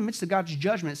evil. Even in the midst of God's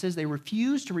judgment, it says they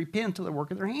refuse to repent to the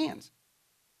work of their hands.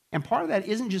 And part of that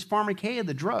isn't just pharmakeia,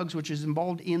 the drugs, which is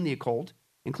involved in the occult,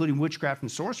 including witchcraft and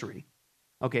sorcery.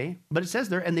 Okay, but it says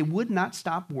there, and they would not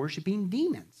stop worshiping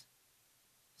demons.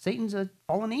 Satan's a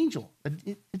fallen angel.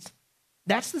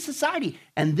 That's the society.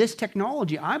 And this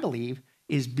technology, I believe,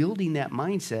 is building that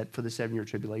mindset for the 7-year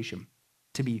tribulation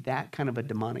to be that kind of a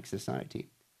demonic society.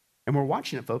 And we're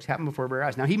watching it, folks, happen before our very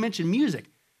eyes. Now, he mentioned music.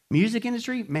 Music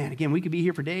industry, man, again, we could be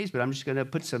here for days, but I'm just going to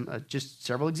put some, just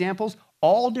several examples,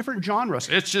 all different genres.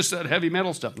 It's just that heavy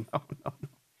metal stuff. No.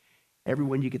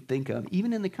 Everyone you could think of,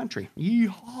 even in the country.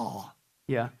 Yeehaw.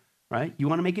 Yeah, right? You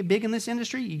want to make it big in this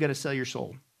industry? You got to sell your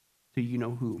soul to you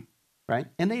know who, right?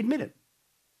 And they admit it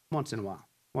once in a while.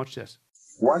 Watch this.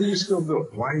 Why do you still do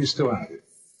it? Why are you still at it?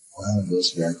 Well, it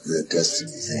goes back to the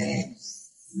destiny thing.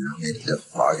 Made a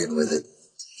bargain with it,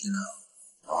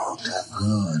 long time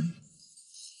gone.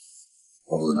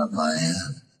 Holding up my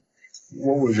hand.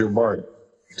 What was your bargain?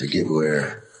 To get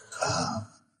where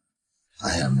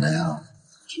I am now.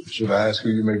 Should I ask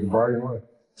who you make the bargain with?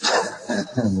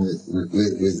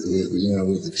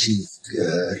 with the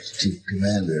chief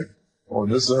commander. On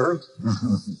this earth?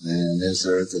 And this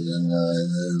earth, and then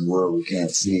in the world we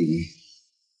can't see.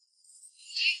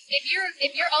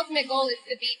 If your ultimate goal is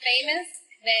to be famous,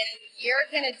 then you're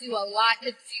gonna do a lot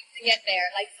to get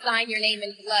there, like sign your name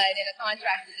in blood in a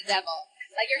contract with the devil.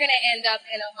 Like you're gonna end up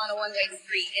on a one-way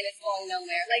street and it's going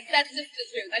nowhere. Like that's just the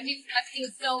truth. I've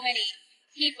seen so many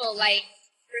people like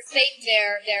forsake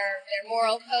their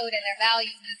moral code and their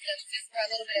value systems just for a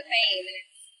little bit of fame, and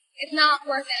it's not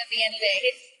worth it at the end of the day.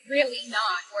 It's really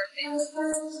not worth it.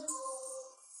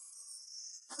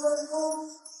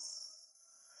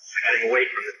 Getting away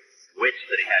from the witch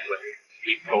that he had with him.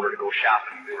 He told her to go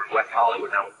shopping. We were in West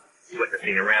Hollywood, and I was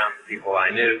witnessing around the people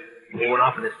I knew. We went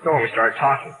off in this store and we started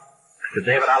talking. I said,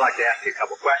 David, I'd like to ask you a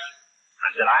couple questions.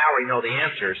 I said, I already know the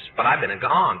answers, but I've been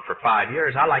gone for 5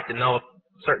 years. I'd like to know if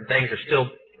certain things are still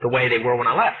the way they were when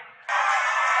I left.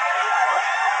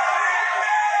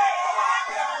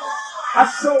 I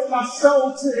sold my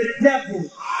soul to the devil.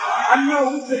 I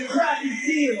know it's a crappy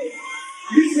deal.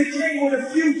 Used to came with a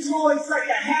few toys like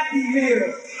a Happy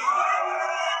Meal.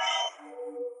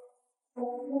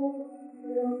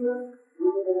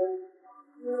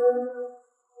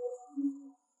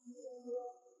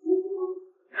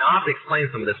 Now, I'll have to explain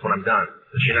some of this when I'm done,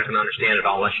 because you're not going to understand it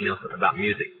all unless you know something about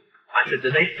music. I said,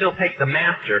 do they still take the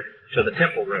master to the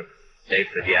temple room? Dave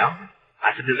said, yeah.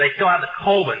 I said, do they still have the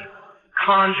Coven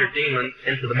conjure demons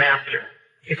into the master?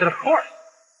 He said, of course.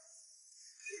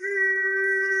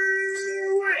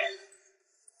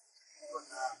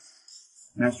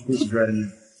 Masterpiece is right in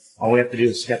there. All we have to do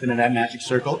is step into that magic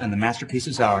circle, and the masterpiece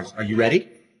is ours. Are you ready?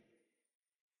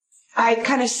 I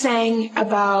kind of sang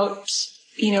about,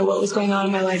 what was going on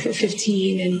in my life at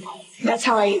 15, and that's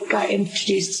how I got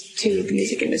introduced to the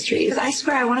music industry. Because I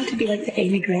swear I wanted to be like the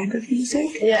Amy Grant of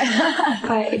music. Yeah.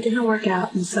 But it didn't work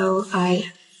out, and so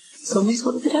I sold my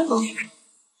soul to the devil.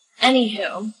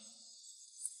 Anywho.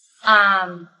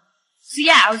 So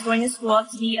yeah, I was going to school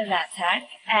to be a vet tech,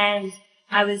 and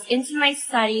I was into my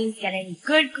studies, getting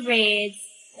good grades,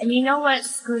 and you know what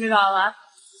screwed it all up?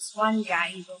 This one guy,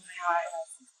 he broke my heart.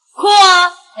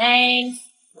 Cool! Thanks!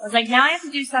 I was like, now I have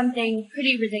to do something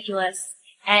pretty ridiculous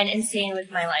and insane with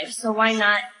my life, so why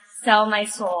not sell my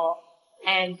soul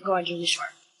and go under the shore?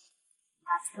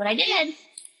 That's what I did.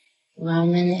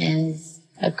 Roman is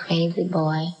a crazy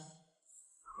boy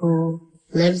who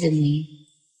lives in me,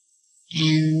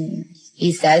 and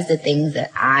he says the things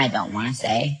that I don't want to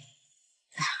say.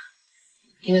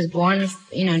 He was born,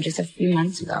 just a few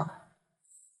months ago.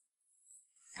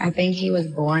 I think he was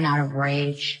born out of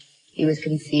rage. He was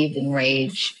conceived in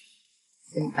rage.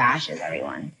 He bashes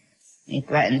everyone. He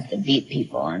threatens to beat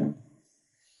people, and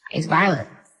he's violent.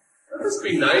 It must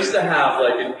be nice to have,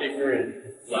 an ignorant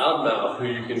loudmouth who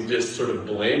you can just sort of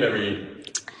blame every...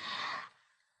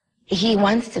 He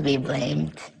wants to be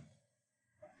blamed.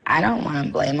 I don't want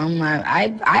to blame him.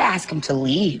 I ask him to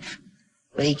leave,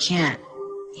 but he can't.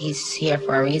 He's here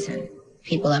for a reason.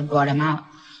 People have brought him out.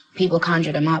 People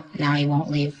conjured him up. Now he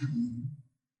won't leave.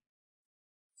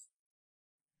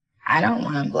 I don't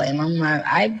want to blame him.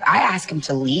 I ask him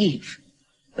to leave,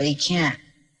 but he can't.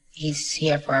 He's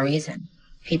here for a reason.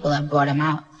 People have brought him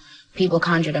out. People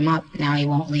conjured him up. Now he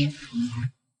won't leave.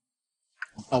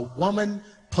 A woman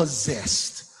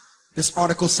possessed. This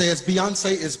article says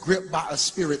Beyonce is gripped by a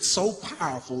spirit so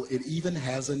powerful it even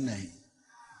has a name.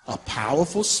 A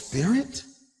powerful spirit?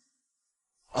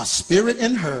 A spirit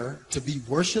in her to be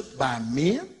worshiped by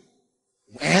men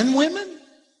and women?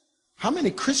 How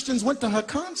many Christians went to her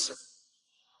concert?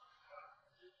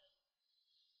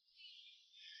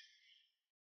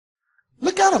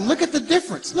 Look at them. Look at the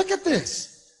difference. Look at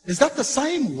this. Is that the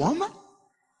same woman?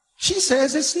 She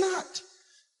says it's not.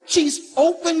 She's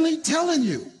openly telling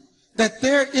you that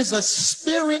there is a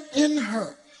spirit in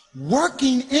her,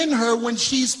 working in her when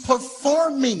she's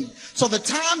performing. So the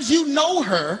times you know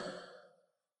her,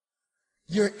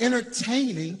 you're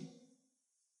entertaining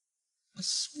a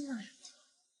spirit.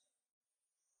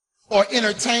 Or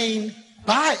entertained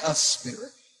by a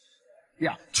spirit.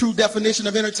 Yeah. True definition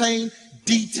of entertain,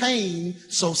 detain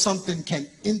so something can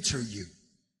enter you.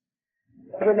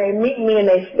 When they meet me and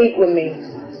they speak with me,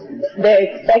 they're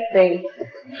expecting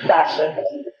Sasha.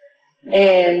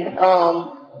 And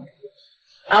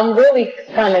I'm really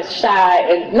kind of shy,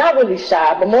 and not really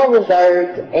shy, but more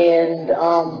reserved, and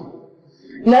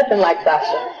nothing like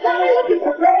Sasha. But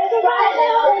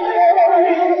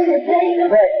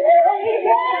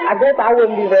I guess I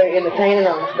wouldn't be very entertaining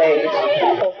on the stage.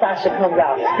 So Sasha comes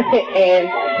out, and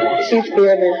she's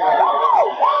fearless.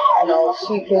 You know,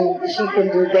 she can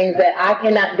do things that I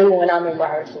cannot do when I'm in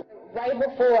rehearsal. Right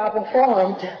before I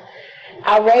performed,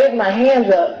 I raised my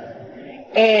hands up.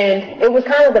 And it was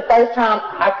kind of the first time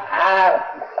I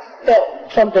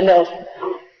felt something else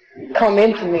come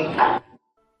into me.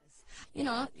 You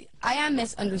know, I am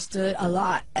misunderstood a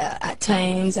lot at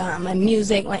times. My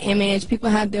music, my image, people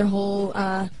have their whole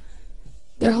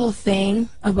thing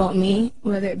about me,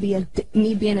 whether it be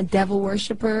me being a devil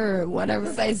worshiper or whatever.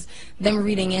 Besides them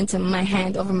reading into my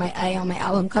hand over my eye on my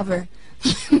album cover.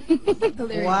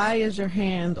 Why is your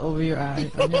hand over your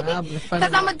eye on your album?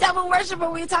 Because I'm a devil worshiper.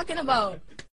 What are you talking about?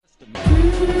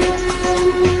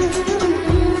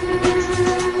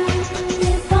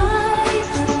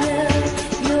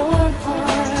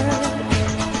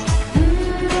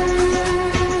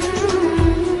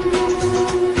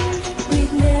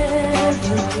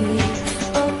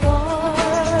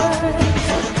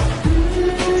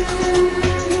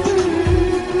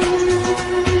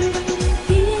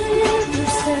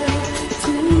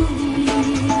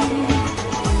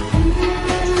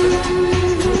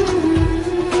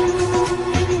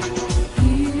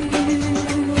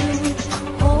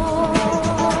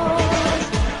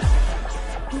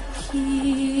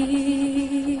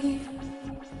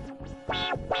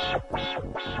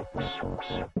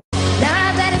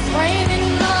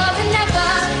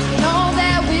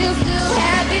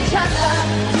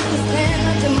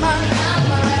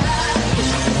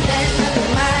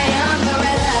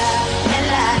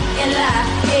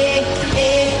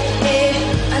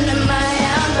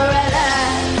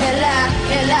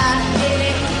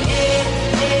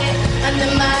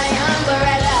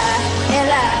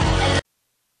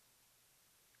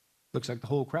 Looks like the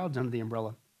whole crowd's under the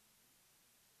umbrella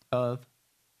of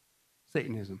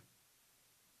Satanism.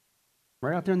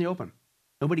 Right out there in the open.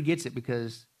 Nobody gets it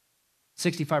because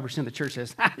 65% of the church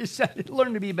says,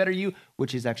 learn to be a better you,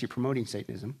 which is actually promoting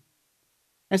Satanism.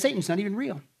 And Satan's not even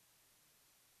real.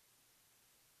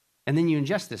 And then you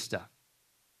ingest this stuff.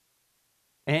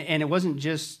 And it wasn't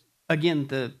just, again,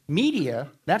 the media,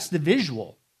 that's the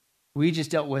visual. We just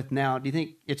dealt with now. Do you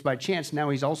think it's by chance? Now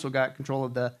he's also got control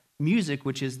of the music,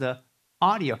 which is the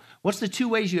audio. What's the two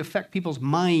ways you affect people's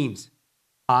minds?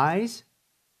 Eyes,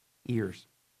 ears.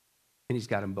 And he's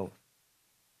got them both.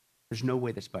 There's no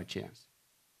way that's by chance.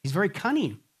 He's very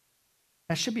cunning.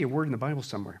 That should be a word in the Bible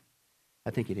somewhere. I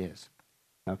think it is.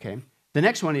 Okay. The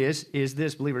next one is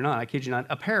this, believe it or not, I kid you not,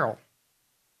 apparel.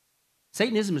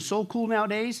 Satanism is so cool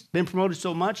nowadays, been promoted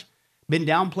so much, been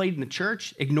downplayed in the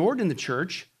church, ignored in the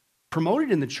church,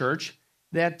 promoted in the church,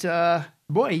 that,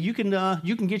 boy, you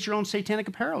can get your own satanic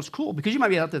apparel. It's cool because you might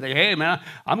be out there thinking, hey, man,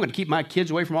 I'm going to keep my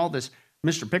kids away from all this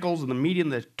Mr. Pickles and the media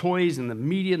and the toys and the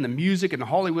media and the music and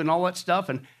Hollywood and all that stuff.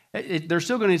 And they're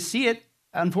still going to see it,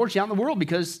 unfortunately, out in the world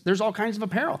because there's all kinds of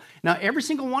apparel. Now, every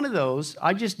single one of those,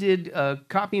 I just did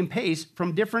copy and paste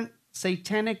from different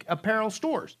satanic apparel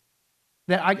stores.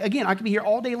 that, I could be here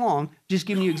all day long just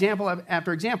giving you example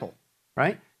after example,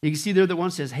 right? You can see there the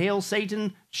one says, Hail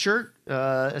Satan shirt,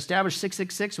 established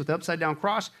 666 with the upside down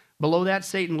cross. Below that,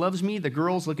 Satan loves me. The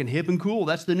girl's looking hip and cool.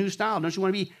 That's the new style. Don't you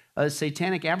want to be a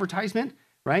satanic advertisement,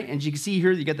 right? And you can see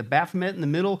here, you got the Baphomet in the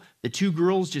middle. The two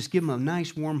girls, just give him a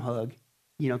nice warm hug,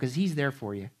 because he's there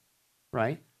for you,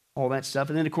 right? All that stuff.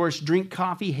 And then, of course, drink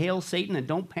coffee, hail Satan, and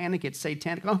don't panic, it's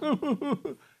satanic.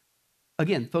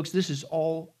 Again, folks, this is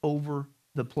all over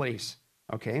the place,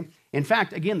 okay? In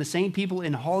fact, again, the same people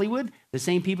in Hollywood, the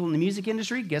same people in the music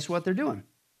industry, guess what they're doing?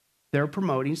 They're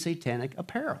promoting satanic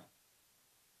apparel,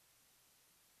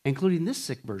 including this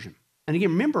sick version. And again,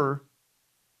 remember,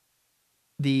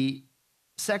 the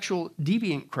sexual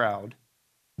deviant crowd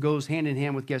goes hand in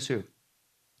hand with guess who?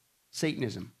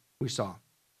 Satanism, we saw.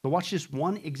 So watch just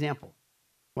one example.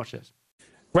 Watch this.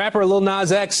 Rapper Lil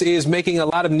Nas X is making a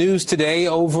lot of news today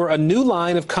over a new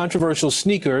line of controversial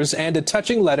sneakers and a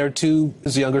touching letter to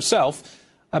his younger self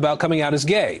about coming out as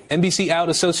gay. NBC Out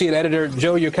associate editor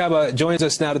Joe Yerkaba joins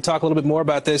us now to talk a little bit more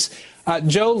about this.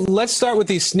 Joe, let's start with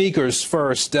these sneakers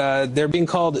first. They're being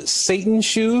called Satan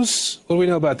shoes. What do we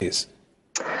know about these?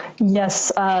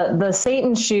 Yes, the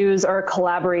Satan shoes are a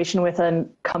collaboration with a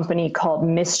company called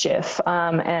Mischief,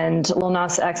 and Lil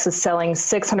Nas X is selling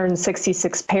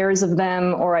 666 pairs of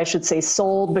them, or I should say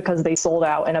sold, because they sold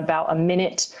out in about a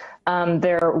minute.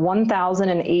 They're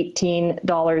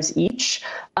 $1,018 each,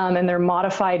 and they're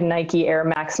modified Nike Air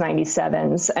Max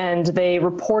 97s, and they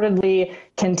reportedly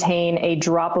contain a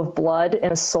drop of blood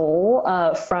in a sole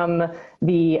from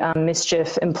the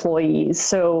Mischief employees.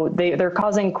 So they're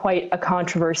causing quite a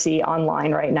controversy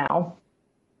online right now.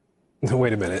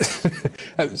 Wait a minute.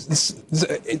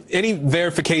 Any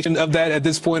verification of that at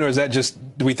this point, or is that just,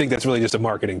 do we think that's really just a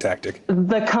marketing tactic?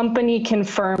 The company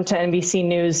confirmed to NBC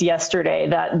News yesterday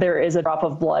that there is a drop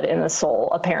of blood in the sole,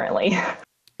 apparently.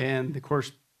 And of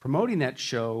course, promoting that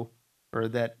show, or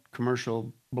that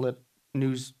commercial blip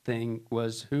news thing,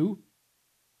 was who?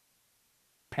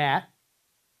 Pat.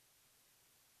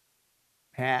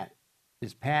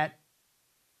 Is Pat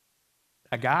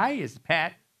a guy? Is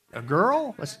Pat a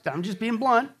girl? I'm just being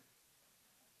blunt.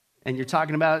 And you're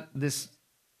talking about this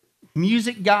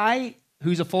music guy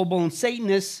who's a full-blown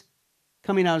Satanist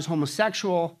coming out as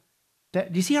homosexual. Do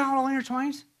you see how it all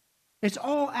intertwines? It's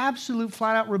all absolute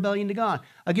flat-out rebellion to God.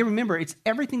 Again, remember, it's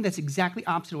everything that's exactly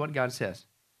opposite of what God says.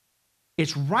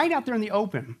 It's right out there in the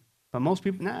open. But most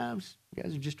people, you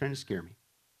guys are just trying to scare me.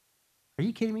 Are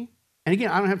you kidding me? And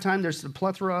again, I don't have time. There's a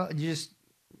plethora.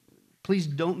 Please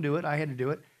don't do it. I had to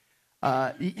do it.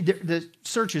 The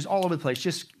search is all over the place.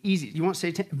 Just easy. You want to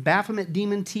say Baphomet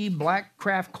Demon Tee, Black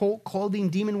Craft Cult Clothing,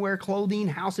 Demon Wear Clothing,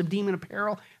 House of Demon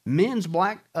Apparel, men's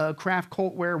Black Craft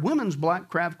Cult Wear, women's Black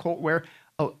Craft Cult Wear.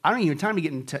 Oh, I don't even have time to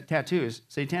get into tattoos.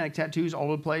 Satanic tattoos all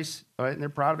over the place. All right, and they're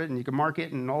proud of it, and you can mark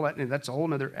it and all that. And that's a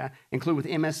whole other, include with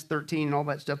MS-13 and all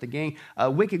that stuff, the gang.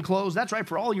 Wicked clothes. That's right,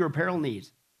 for all your apparel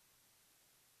needs.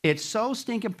 It's so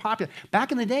stinking popular.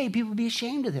 Back in the day, people would be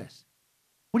ashamed of this.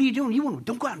 What are you doing?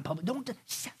 Don't go out in public. Don't.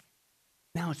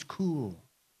 Now it's cool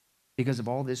because of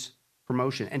all this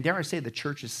promotion. And dare I say, the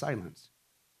church's silence.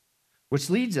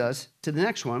 Which leads us to the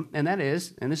next one, and that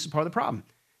is, and this is part of the problem,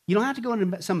 you don't have to go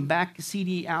into some back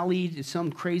seedy alley to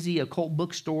some crazy occult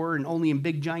bookstore and only in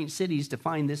big giant cities to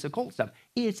find this occult stuff.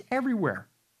 It's everywhere.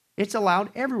 It's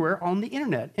allowed everywhere on the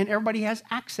internet, and everybody has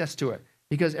access to it,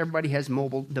 because everybody has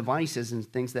mobile devices and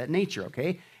things of that nature,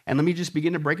 okay? And let me just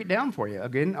begin to break it down for you.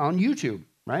 Again, on YouTube,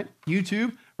 right?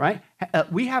 YouTube, right?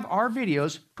 We have our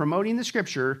videos promoting the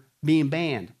scripture being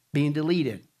banned, being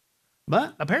deleted.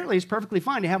 But apparently it's perfectly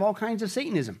fine to have all kinds of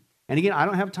Satanism. And again, I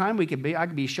don't have time. I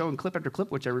could be showing clip after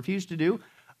clip, which I refuse to do,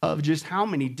 of just how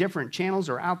many different channels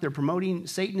are out there promoting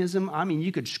Satanism. I mean,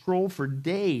 you could scroll for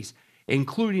days,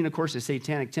 including, of course, the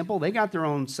Satanic Temple. They got their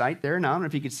own site there. Now, I don't know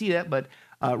if you could see that, but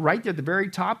right there at the very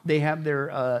top, they have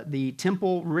their the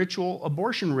temple ritual,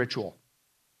 abortion ritual.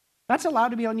 That's allowed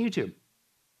to be on YouTube.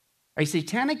 A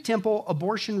Satanic Temple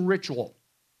abortion ritual,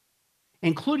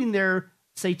 including their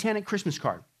Satanic Christmas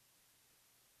card.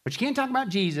 But you can't talk about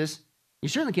Jesus. You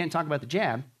certainly can't talk about the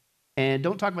jab. And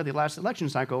don't talk about the last election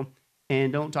cycle.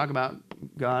 And don't talk about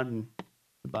God and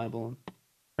the Bible.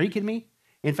 Are you kidding me?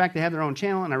 In fact, they have their own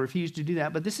channel, and I refuse to do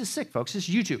that. But this is sick, folks. This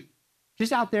is YouTube.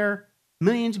 Just out there,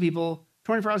 millions of people,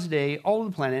 24 hours a day, all over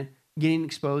the planet, getting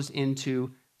exposed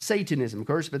into Satanism, of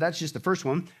course. But that's just the first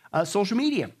one. Social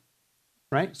media,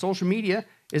 right? Social media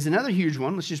is another huge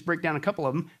one. Let's just break down a couple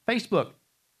of them. Facebook.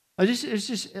 It's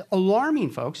just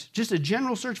alarming, folks. Just a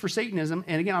general search for Satanism.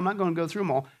 And again, I'm not going to go through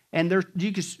them all. And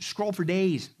you can scroll for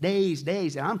days.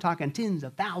 And I'm talking tens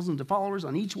of thousands of followers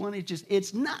on each one.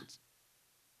 It's nuts.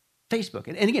 Facebook.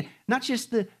 And again, not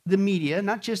just the media,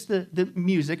 not just the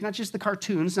music, not just the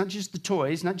cartoons, not just the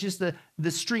toys, not just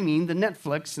the streaming, the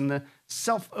Netflix, and the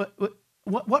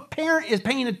what parent is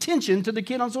paying attention to the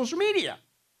kid on social media?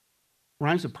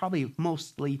 Rhymes with probably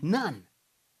mostly none.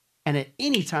 And at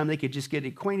any time, they could just get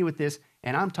acquainted with this,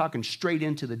 and I'm talking straight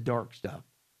into the dark stuff.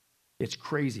 It's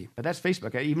crazy. But that's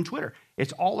Facebook, even Twitter.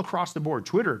 It's all across the board.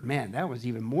 Twitter, man, that was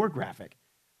even more graphic.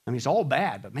 I mean, it's all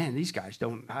bad, but man, these guys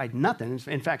don't hide nothing.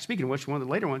 In fact, speaking of which, one of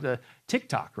the later ones,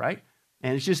 TikTok, right?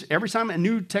 And it's just every time a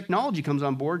new technology comes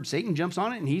on board, Satan jumps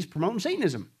on it, and he's promoting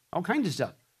Satanism, all kinds of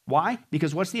stuff. Why?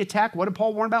 Because what's the attack? What did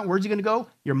Paul warn about? Where's he going to go?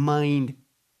 Your mind.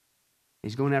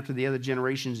 He's going after the other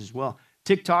generations as well.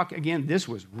 TikTok, again, this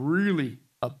was really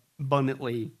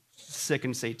abundantly sick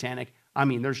and satanic. I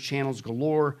mean, there's channels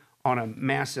galore on a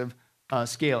massive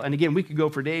scale. And again, we could go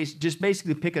for days. Just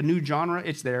basically pick a new genre.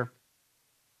 It's there.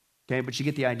 Okay, but you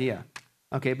get the idea.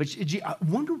 Okay, but I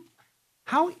wonder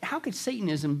how could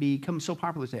Satanism become so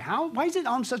popular today? Why is it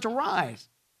on such a rise?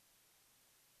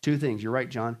 Two things. You're right,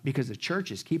 John. Because the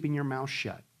church is keeping your mouth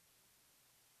shut.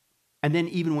 And then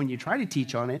even when you try to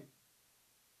teach on it,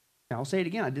 I'll say it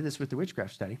again. I did this with the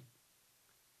witchcraft study.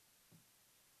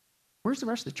 Where's the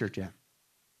rest of the church at?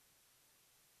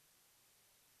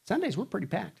 Sundays, we're pretty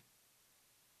packed.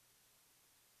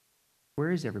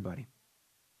 Where is everybody?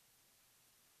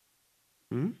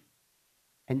 And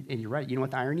you're right. You know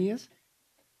what the irony is?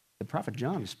 The prophet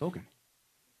John has spoken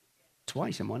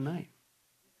twice in one night.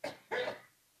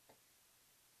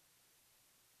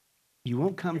 You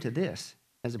won't come to this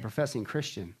as a professing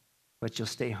Christian, but you'll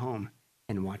stay home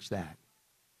and watch that.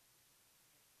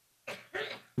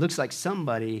 Looks like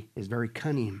somebody is very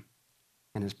cunning.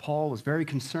 And as Paul was very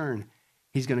concerned,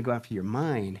 he's going to go after your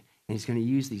mind, and he's going to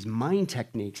use these mind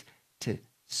techniques to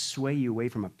sway you away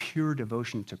from a pure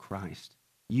devotion to Christ.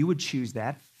 You would choose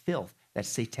that filth, that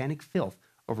satanic filth,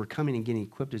 over coming and getting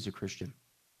equipped as a Christian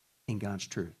in God's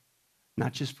truth.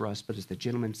 Not just for us, but as the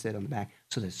gentleman said on the back,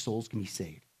 so that souls can be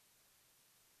saved.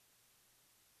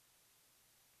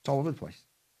 It's all over the place.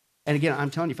 And again, I'm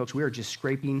telling you, folks, we are just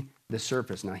scraping the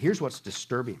surface. Now, here's what's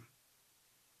disturbing.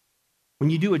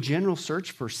 When you do a general search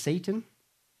for Satan,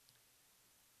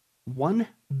 1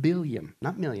 billion,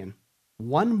 not million,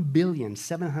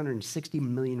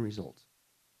 1,760,000,000 results.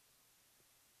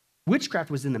 Witchcraft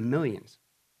was in the millions.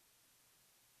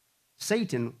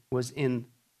 Satan was in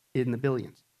the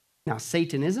billions. Now,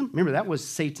 Satanism, remember, that was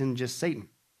Satan, just Satan.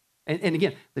 And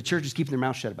again, the church is keeping their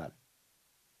mouth shut about it.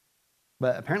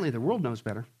 But apparently the world knows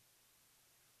better.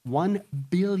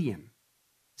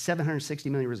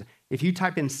 1,760,000,000 results. If you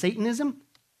type in Satanism,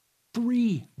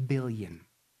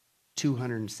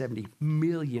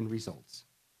 3,270,000,000 results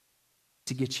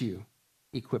to get you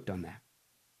equipped on that.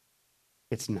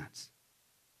 It's nuts.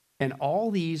 And all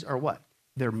these are what?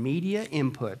 They're media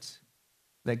inputs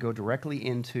that go directly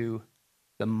into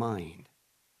the mind.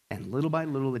 And little by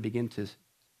little, they begin to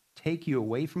take you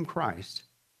away from Christ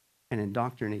and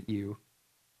indoctrinate you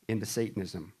into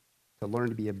Satanism to learn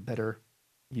to be a better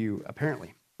you,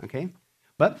 apparently. Okay?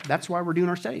 But that's why we're doing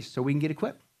our studies, so we can get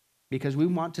equipped. Because we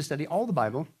want to study all the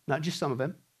Bible, not just some of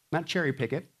it, not cherry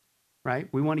pick it,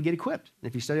 right? We want to get equipped. And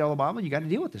if you study all the Bible, you got to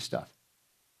deal with this stuff.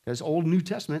 Because Old New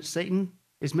Testament, Satan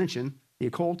is mentioned, the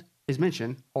occult is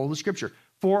mentioned, all the Scripture,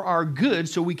 for our good,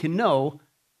 so we can know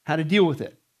how to deal with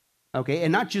it. Okay?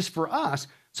 And not just for us,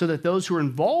 so that those who are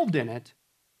involved in it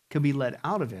can be led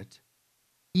out of it,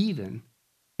 even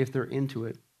if they're into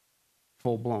it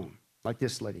full blown. Like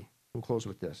this lady. We'll close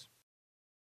with this.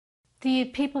 The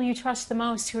people you trust the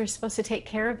most, who are supposed to take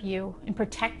care of you and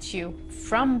protect you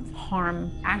from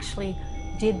harm, actually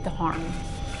did the harm.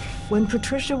 When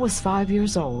Patricia was 5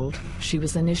 years old, she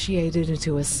was initiated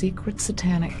into a secret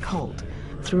satanic cult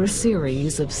through a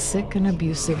series of sick and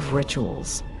abusive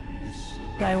rituals.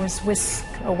 I was whisked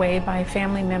away by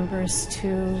family members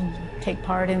to take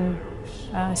part in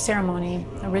a ceremony,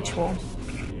 a ritual.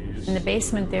 In the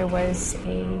basement there was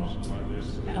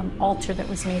an altar that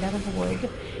was made out of wood,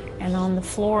 and on the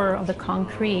floor of the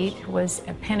concrete was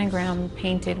a pentagram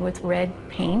painted with red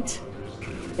paint.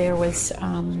 There was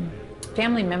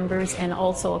family members and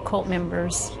also occult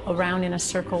members around in a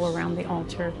circle around the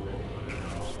altar.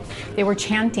 They were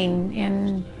chanting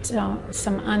in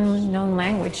some unknown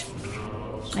language.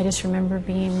 I just remember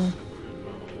being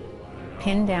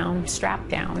pinned down, strapped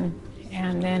down,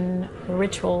 and then a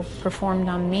ritual performed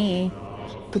on me.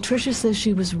 Patricia says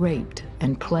she was raped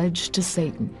and pledged to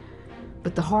Satan,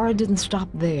 but the horror didn't stop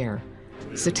there.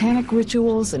 Satanic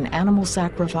rituals and animal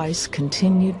sacrifice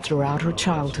continued throughout her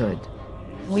childhood.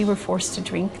 We were forced to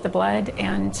drink the blood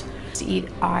and to eat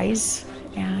eyes,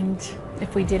 and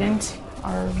if we didn't,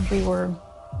 we were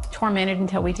tormented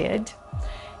until we did.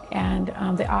 And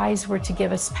the eyes were to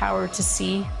give us power to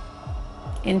see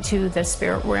into the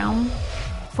spirit realm.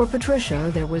 For Patricia,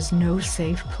 there was no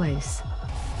safe place.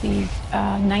 The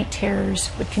night terrors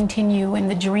would continue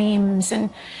and the dreams, and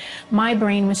my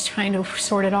brain was trying to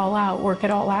sort it all out, work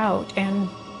it all out. And,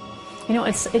 you know,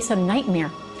 it's a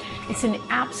nightmare. It's an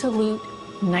absolute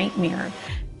nightmare.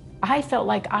 I felt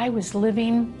like I was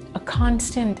living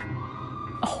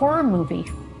a horror movie.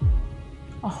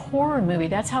 A horror movie,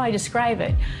 that's how I describe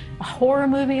it. A horror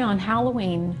movie on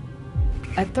Halloween.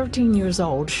 At 13 years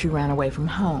old, she ran away from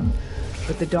home,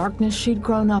 but the darkness she'd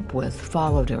grown up with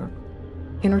followed her.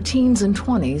 In her teens and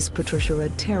 20s, Patricia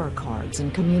read tarot cards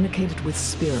and communicated with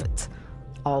spirits.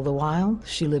 All the while,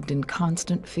 she lived in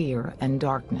constant fear and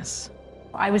darkness.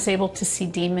 I was able to see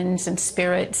demons and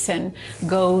spirits and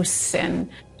ghosts, and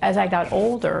as I got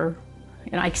older,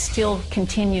 and I still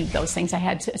continued those things. I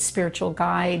had spiritual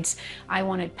guides. I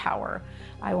wanted power.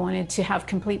 I wanted to have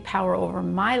complete power over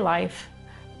my life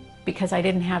because I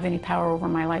didn't have any power over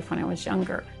my life when I was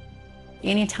younger.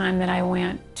 Anytime that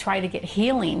I try to get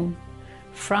healing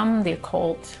from the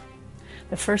occult,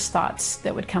 the first thoughts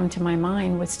that would come to my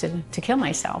mind was to kill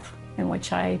myself, in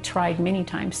which I tried many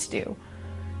times to do,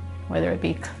 whether it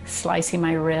be slicing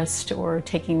my wrist or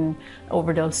taking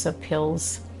overdose of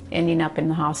pills, ending up in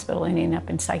the hospital, ending up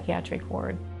in psychiatric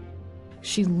ward.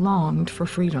 She longed for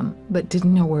freedom, but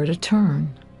didn't know where to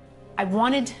turn. I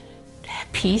wanted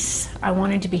peace, I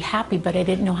wanted to be happy, but I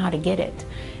didn't know how to get it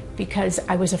because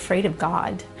I was afraid of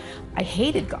God. I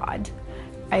hated God.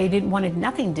 I wanted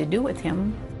nothing to do with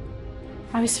him.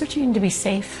 I was searching to be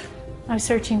safe. I was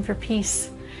searching for peace.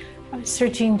 I was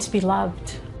searching to be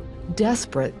loved.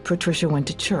 Desperate, Patricia went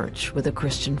to church with a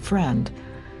Christian friend.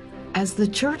 As the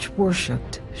church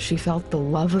worshiped, she felt the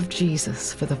love of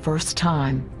Jesus for the first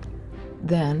time.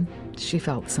 Then she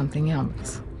felt something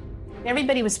else.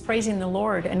 Everybody was praising the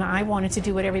Lord, and I wanted to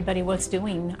do what everybody was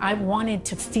doing. I wanted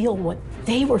to feel what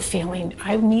they were feeling.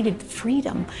 I needed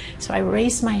freedom. So I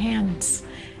raised my hands,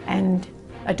 and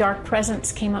a dark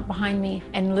presence came up behind me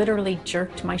and literally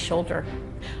jerked my shoulder.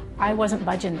 I wasn't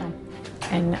budging though.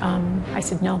 And I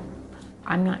said, no,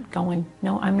 I'm not going.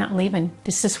 No, I'm not leaving.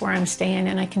 This is where I'm staying.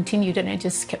 And I continued, and I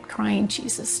just kept crying,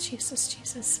 Jesus, Jesus,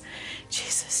 Jesus,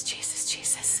 Jesus, Jesus,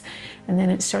 Jesus. And then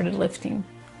it started lifting,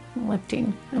 and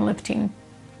lifting, and lifting.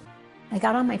 I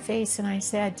got on my face and I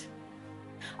said,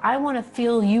 I want to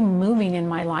feel you moving in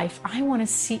my life. I want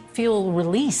to feel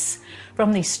release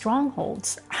from these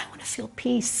strongholds. I want to feel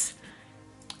peace.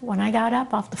 When I got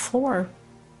up off the floor,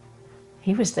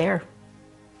 he was there.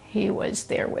 He was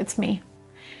there with me.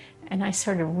 And I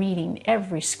started reading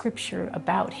every scripture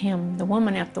about him, the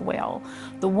woman at the well,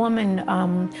 the woman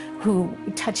who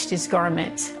touched his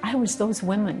garment. I was those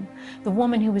women. The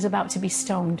woman who was about to be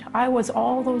stoned. I was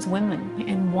all those women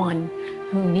in one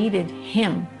who needed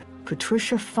him.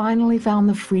 Patricia finally found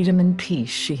the freedom and peace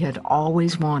she had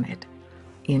always wanted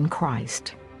in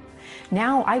Christ.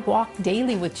 Now I walk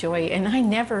daily with joy, and I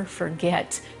never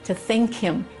forget to thank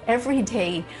him every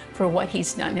day for what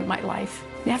he's done in my life.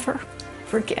 Never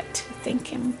forget to thank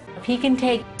him. If he can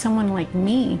take someone like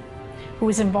me, who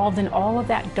was involved in all of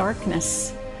that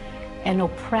darkness and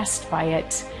oppressed by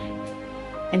it,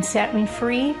 and set me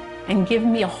free and give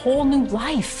me a whole new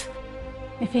life,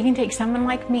 if he can take someone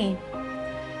like me,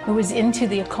 who was into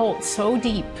the occult so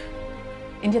deep,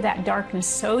 into that darkness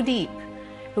so deep,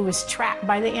 who was trapped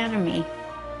by the enemy,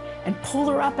 and pull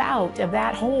her up out of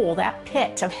that hole, that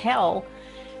pit of hell,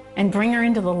 and bring her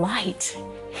into the light.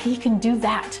 He can do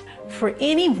that for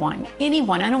anyone,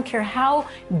 anyone. I don't care how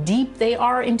deep they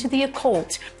are into the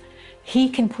occult. He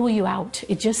can pull you out.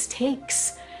 It just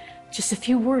takes just a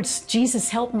few words. Jesus,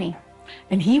 help me.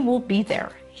 And he will be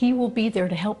there. He will be there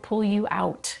to help pull you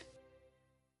out.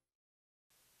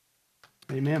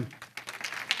 Amen.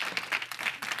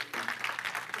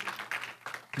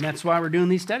 And that's why we're doing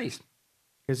these studies.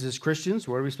 Because as Christians,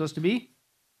 where are we supposed to be?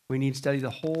 We need to study the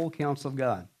whole counsel of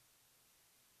God.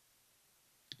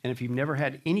 And if you've never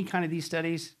had any kind of these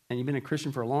studies and you've been a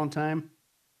Christian for a long time,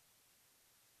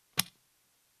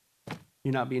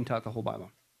 you're not being taught the whole Bible.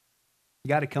 You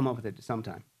got to come up with it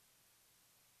sometime.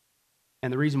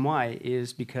 And the reason why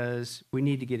is because we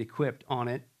need to get equipped on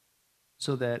it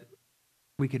so that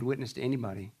we could witness to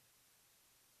anybody.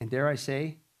 And dare I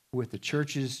say, with the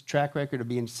church's track record of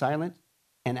being silent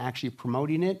and actually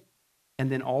promoting it,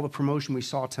 and then all the promotion we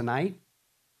saw tonight,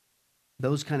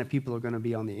 those kind of people are going to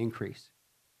be on the increase.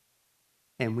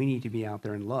 And we need to be out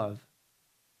there in love,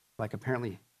 like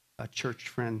apparently a church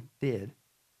friend did.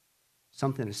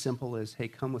 Something as simple as, hey,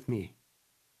 come with me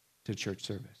to church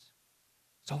service.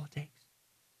 That's all it takes.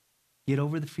 Get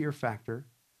over the fear factor.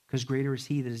 because greater is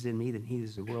he that is in me than he that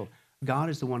is in the world. God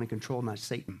is the one in control, not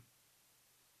Satan.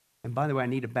 And by the way, I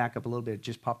need to back up a little bit. It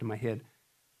just popped in my head.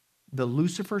 The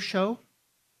Lucifer show,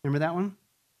 remember that one?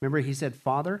 Remember he said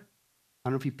father? I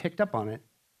don't know if you picked up on it.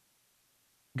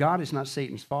 God is not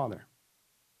Satan's father.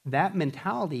 That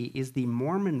mentality is the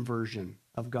Mormon version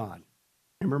of God.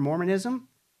 Remember Mormonism?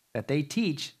 That they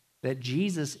teach that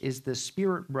Jesus is the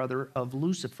spirit brother of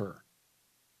Lucifer.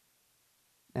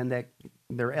 And that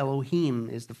their Elohim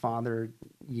is the father.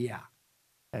 Yeah,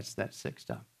 that's that sick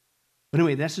stuff. But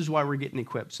anyway, this is why we're getting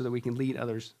equipped, so that we can lead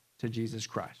others to Jesus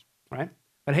Christ, right?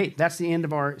 But hey, that's the end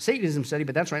of our Satanism study,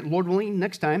 but that's right. Lord willing,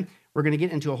 next time, we're going to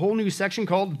get into a whole new section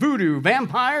called Voodoo,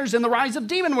 Vampires, and the Rise of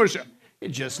Demon Worship. It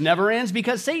just never ends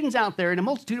because Satan's out there in a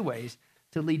multitude of ways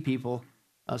to lead people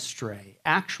astray.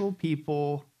 Actual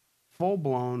people,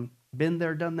 full-blown, been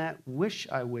there, done that, wish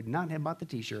I would not have bought the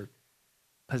t-shirt,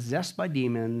 possessed by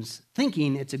demons,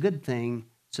 thinking it's a good thing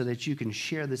so that you can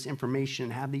share this information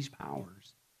and have these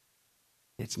powers.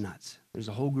 It's nuts. There's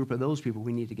a whole group of those people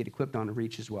we need to get equipped on to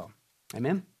reach as well.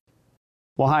 Amen?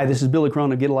 Well, hi, this is Billy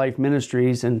Crone of Get a Life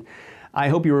Ministries, and I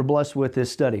hope you were blessed with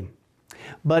this study.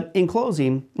 But in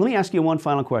closing, let me ask you one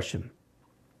final question.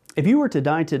 If you were to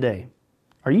die today,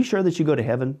 are you sure that you go to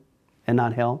heaven and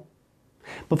not hell?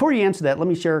 Before you answer that, let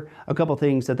me share a couple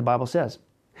things that the Bible says.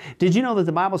 Did you know that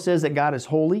the Bible says that God is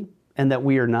holy and that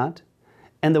we are not?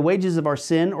 And the wages of our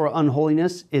sin or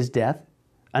unholiness is death?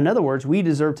 In other words, we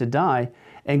deserve to die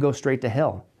and go straight to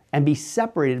hell and be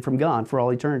separated from God for all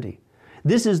eternity.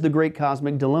 This is the great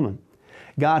cosmic dilemma.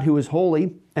 God who is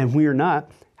holy and we are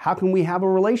not, how can we have a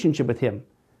relationship with Him?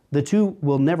 The two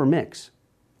will never mix.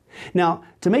 Now,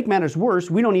 to make matters worse,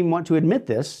 we don't even want to admit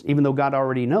this, even though God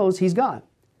already knows He's God.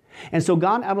 And so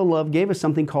God, out of love, gave us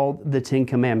something called the Ten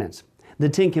Commandments. The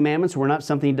Ten Commandments were not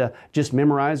something to just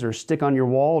memorize or stick on your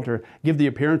wall to give the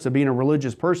appearance of being a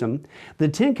religious person. The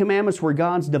Ten Commandments were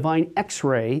God's divine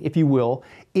X-ray, if you will,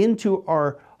 into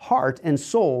our heart and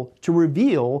soul to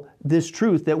reveal this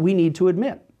truth that we need to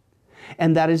admit.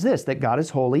 And that is this, that God is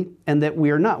holy and that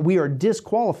we are not. We are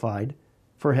disqualified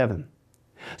for heaven.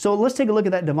 So let's take a look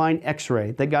at that divine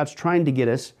X-ray that God's trying to get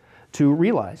us to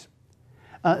realize.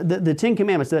 The Ten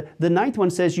Commandments, the ninth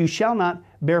one says, you shall not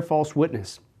bear false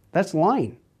witness. That's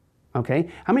lying,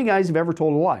 okay? How many guys have ever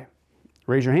told a lie?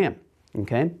 Raise your hand,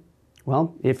 okay?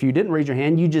 Well, if you didn't raise your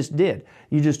hand, you just did.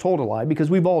 You just told a lie because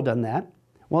we've all done that.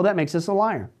 Well, that makes us a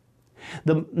liar.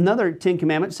 Another Ten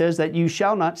Commandment says that you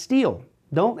shall not steal.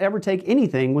 Don't ever take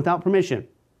anything without permission.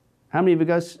 How many of you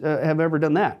guys have ever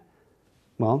done that?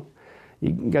 Well,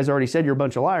 you guys already said you're a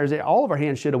bunch of liars. All of our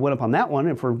hands should have went up on that one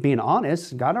if we're being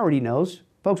honest. God already knows.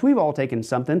 Folks, we've all taken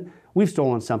something. We've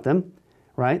stolen something,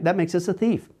 right? That makes us a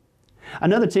thief.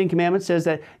 Another Ten Commandments says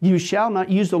that you shall not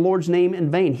use the Lord's name in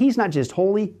vain. He's not just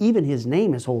holy, even His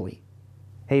name is holy.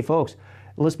 Hey folks,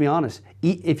 let's be honest.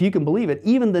 If you can believe it,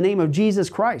 even the name of Jesus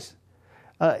Christ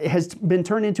has been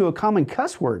turned into a common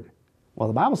cuss word. Well,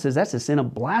 the Bible says that's a sin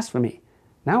of blasphemy.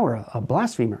 Now we're a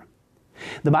blasphemer.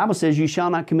 The Bible says you shall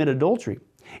not commit adultery.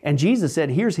 And Jesus said,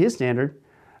 here's His standard.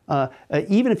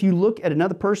 Even if you look at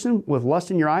another person with lust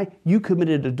in your eye, you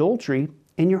committed adultery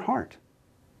in your heart.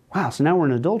 Wow, so now we're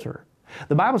an adulterer.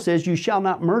 The Bible says you shall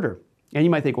not murder. And you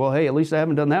might think, well, hey, at least I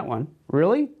haven't done that one.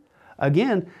 Really?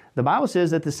 Again, the Bible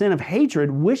says that the sin of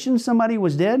hatred, wishing somebody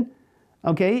was dead,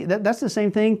 okay, that's the same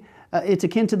thing. It's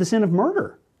akin to the sin of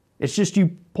murder. It's just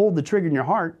you pulled the trigger in your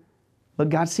heart, but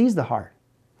God sees the heart.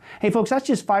 Hey, folks, that's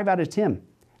just 5 out of 10.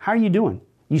 How are you doing?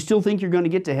 You still think you're going to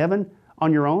get to heaven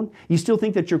on your own? You still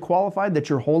think that you're qualified, that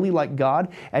you're holy like God,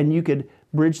 and you could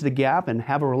bridge the gap and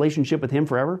have a relationship with Him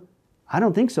forever? I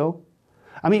don't think so.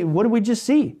 I mean, what did we just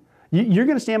see? You're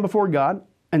going to stand before God,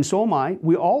 and so am I.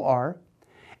 We all are.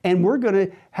 And we're going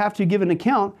to have to give an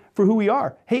account for who we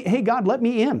are. Hey, God, let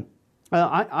me in.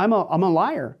 I'm a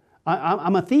liar.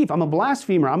 I'm a thief. I'm a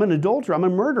blasphemer. I'm an adulterer. I'm a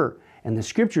murderer. And the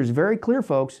Scripture is very clear,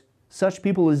 folks. Such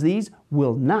people as these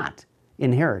will not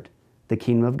inherit the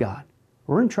kingdom of God.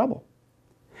 We're in trouble.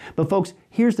 But folks,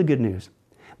 here's the good news.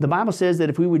 The Bible says that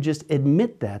if we would just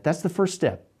admit that, that's the first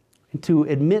step. To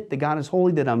admit that God is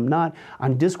holy, that I'm not,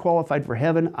 I'm disqualified for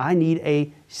heaven, I need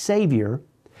a Savior.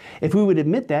 If we would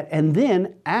admit that and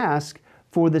then ask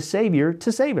for the Savior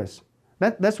to save us.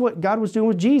 That's what God was doing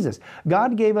with Jesus.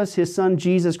 God gave us His Son,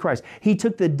 Jesus Christ. He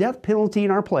took the death penalty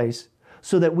in our place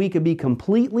so that we could be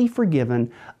completely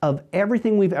forgiven of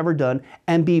everything we've ever done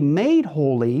and be made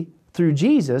holy through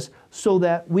Jesus so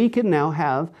that we can now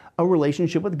have a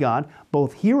relationship with God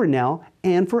both here and now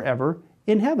and forever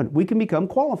in heaven. We can become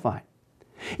qualified.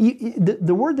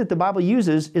 The word that the Bible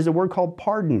uses is a word called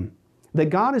pardon. That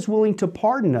God is willing to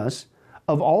pardon us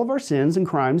of all of our sins and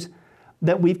crimes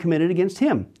that we've committed against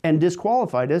Him and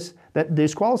disqualified us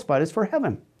for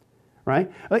heaven,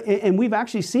 right? And we've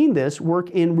actually seen this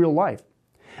work in real life.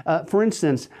 For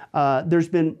instance, there's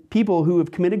been people who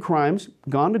have committed crimes,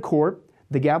 gone to court,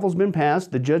 the gavel's been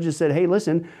passed, the judge has said, hey,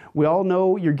 listen, we all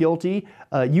know you're guilty,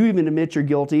 you even admit you're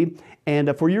guilty,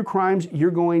 and for your crimes, you're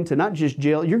going to not just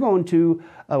jail, you're going to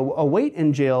await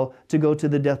in jail to go to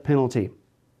the death penalty.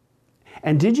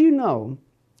 And did you know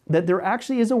that there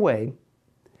actually is a way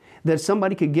that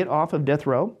somebody could get off of death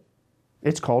row?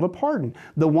 It's called a pardon.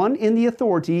 The one in the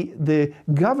authority, the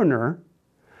governor,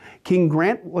 can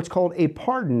grant what's called a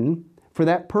pardon for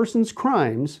that person's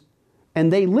crimes,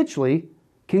 and they literally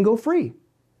can go free.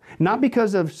 Not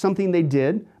because of something they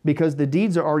did, because the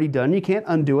deeds are already done, you can't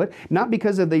undo it. Not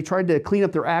because of they tried to clean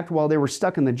up their act while they were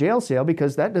stuck in the jail cell,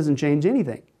 because that doesn't change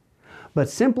anything. But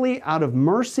simply out of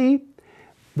mercy,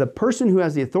 the person who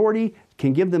has the authority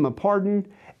can give them a pardon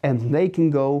and they can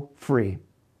go free.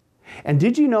 And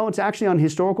did you know it's actually on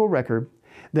historical record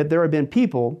that there have been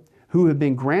people who have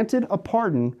been granted a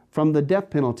pardon from the death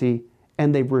penalty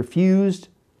and they've refused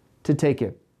to take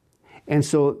it. And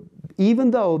so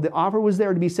even though the offer was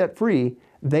there to be set free,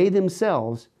 they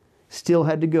themselves still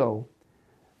had to go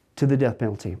to the death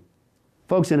penalty.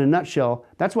 Folks, in a nutshell,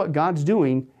 that's what God's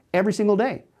doing every single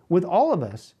day with all of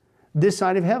us this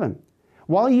side of heaven.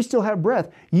 While you still have breath,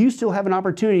 you still have an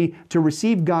opportunity to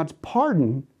receive God's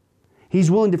pardon.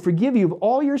 He's willing to forgive you of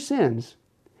all your sins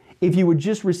if you would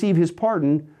just receive His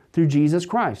pardon through Jesus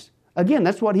Christ. Again,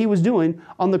 that's what He was doing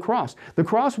on the cross. The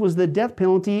cross was the death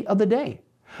penalty of the day.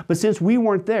 But since we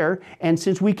weren't there, and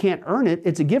since we can't earn it,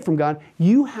 it's a gift from God,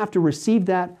 you have to receive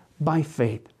that by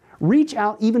faith. Reach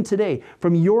out even today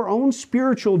from your own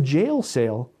spiritual jail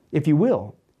cell, if you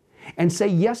will, and say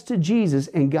yes to Jesus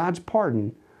and God's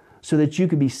pardon so that you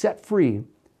can be set free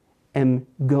and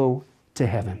go to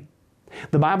heaven.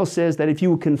 The Bible says that if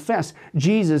you will confess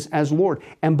Jesus as Lord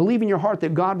and believe in your heart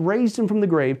that God raised Him from the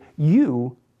grave,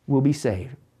 you will be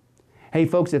saved. Hey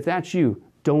folks, if that's you,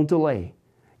 don't delay.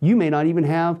 You may not even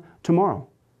have tomorrow.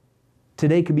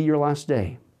 Today could be your last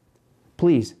day.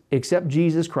 Please accept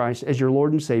Jesus Christ as your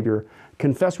Lord and Savior.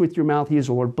 Confess with your mouth He is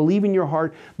Lord. Believe in your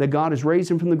heart that God has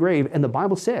raised Him from the grave, and the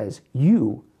Bible says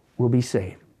you will be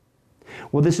saved.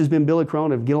 Well, this has been Billy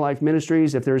Crone of Get a Life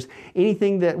Ministries. If there's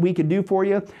anything that we could do for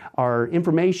you, our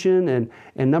information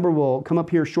and number will come up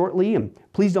here shortly, and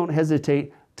please don't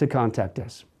hesitate to contact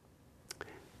us.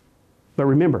 But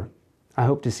remember, I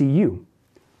hope to see you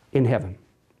in heaven.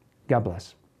 God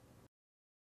bless.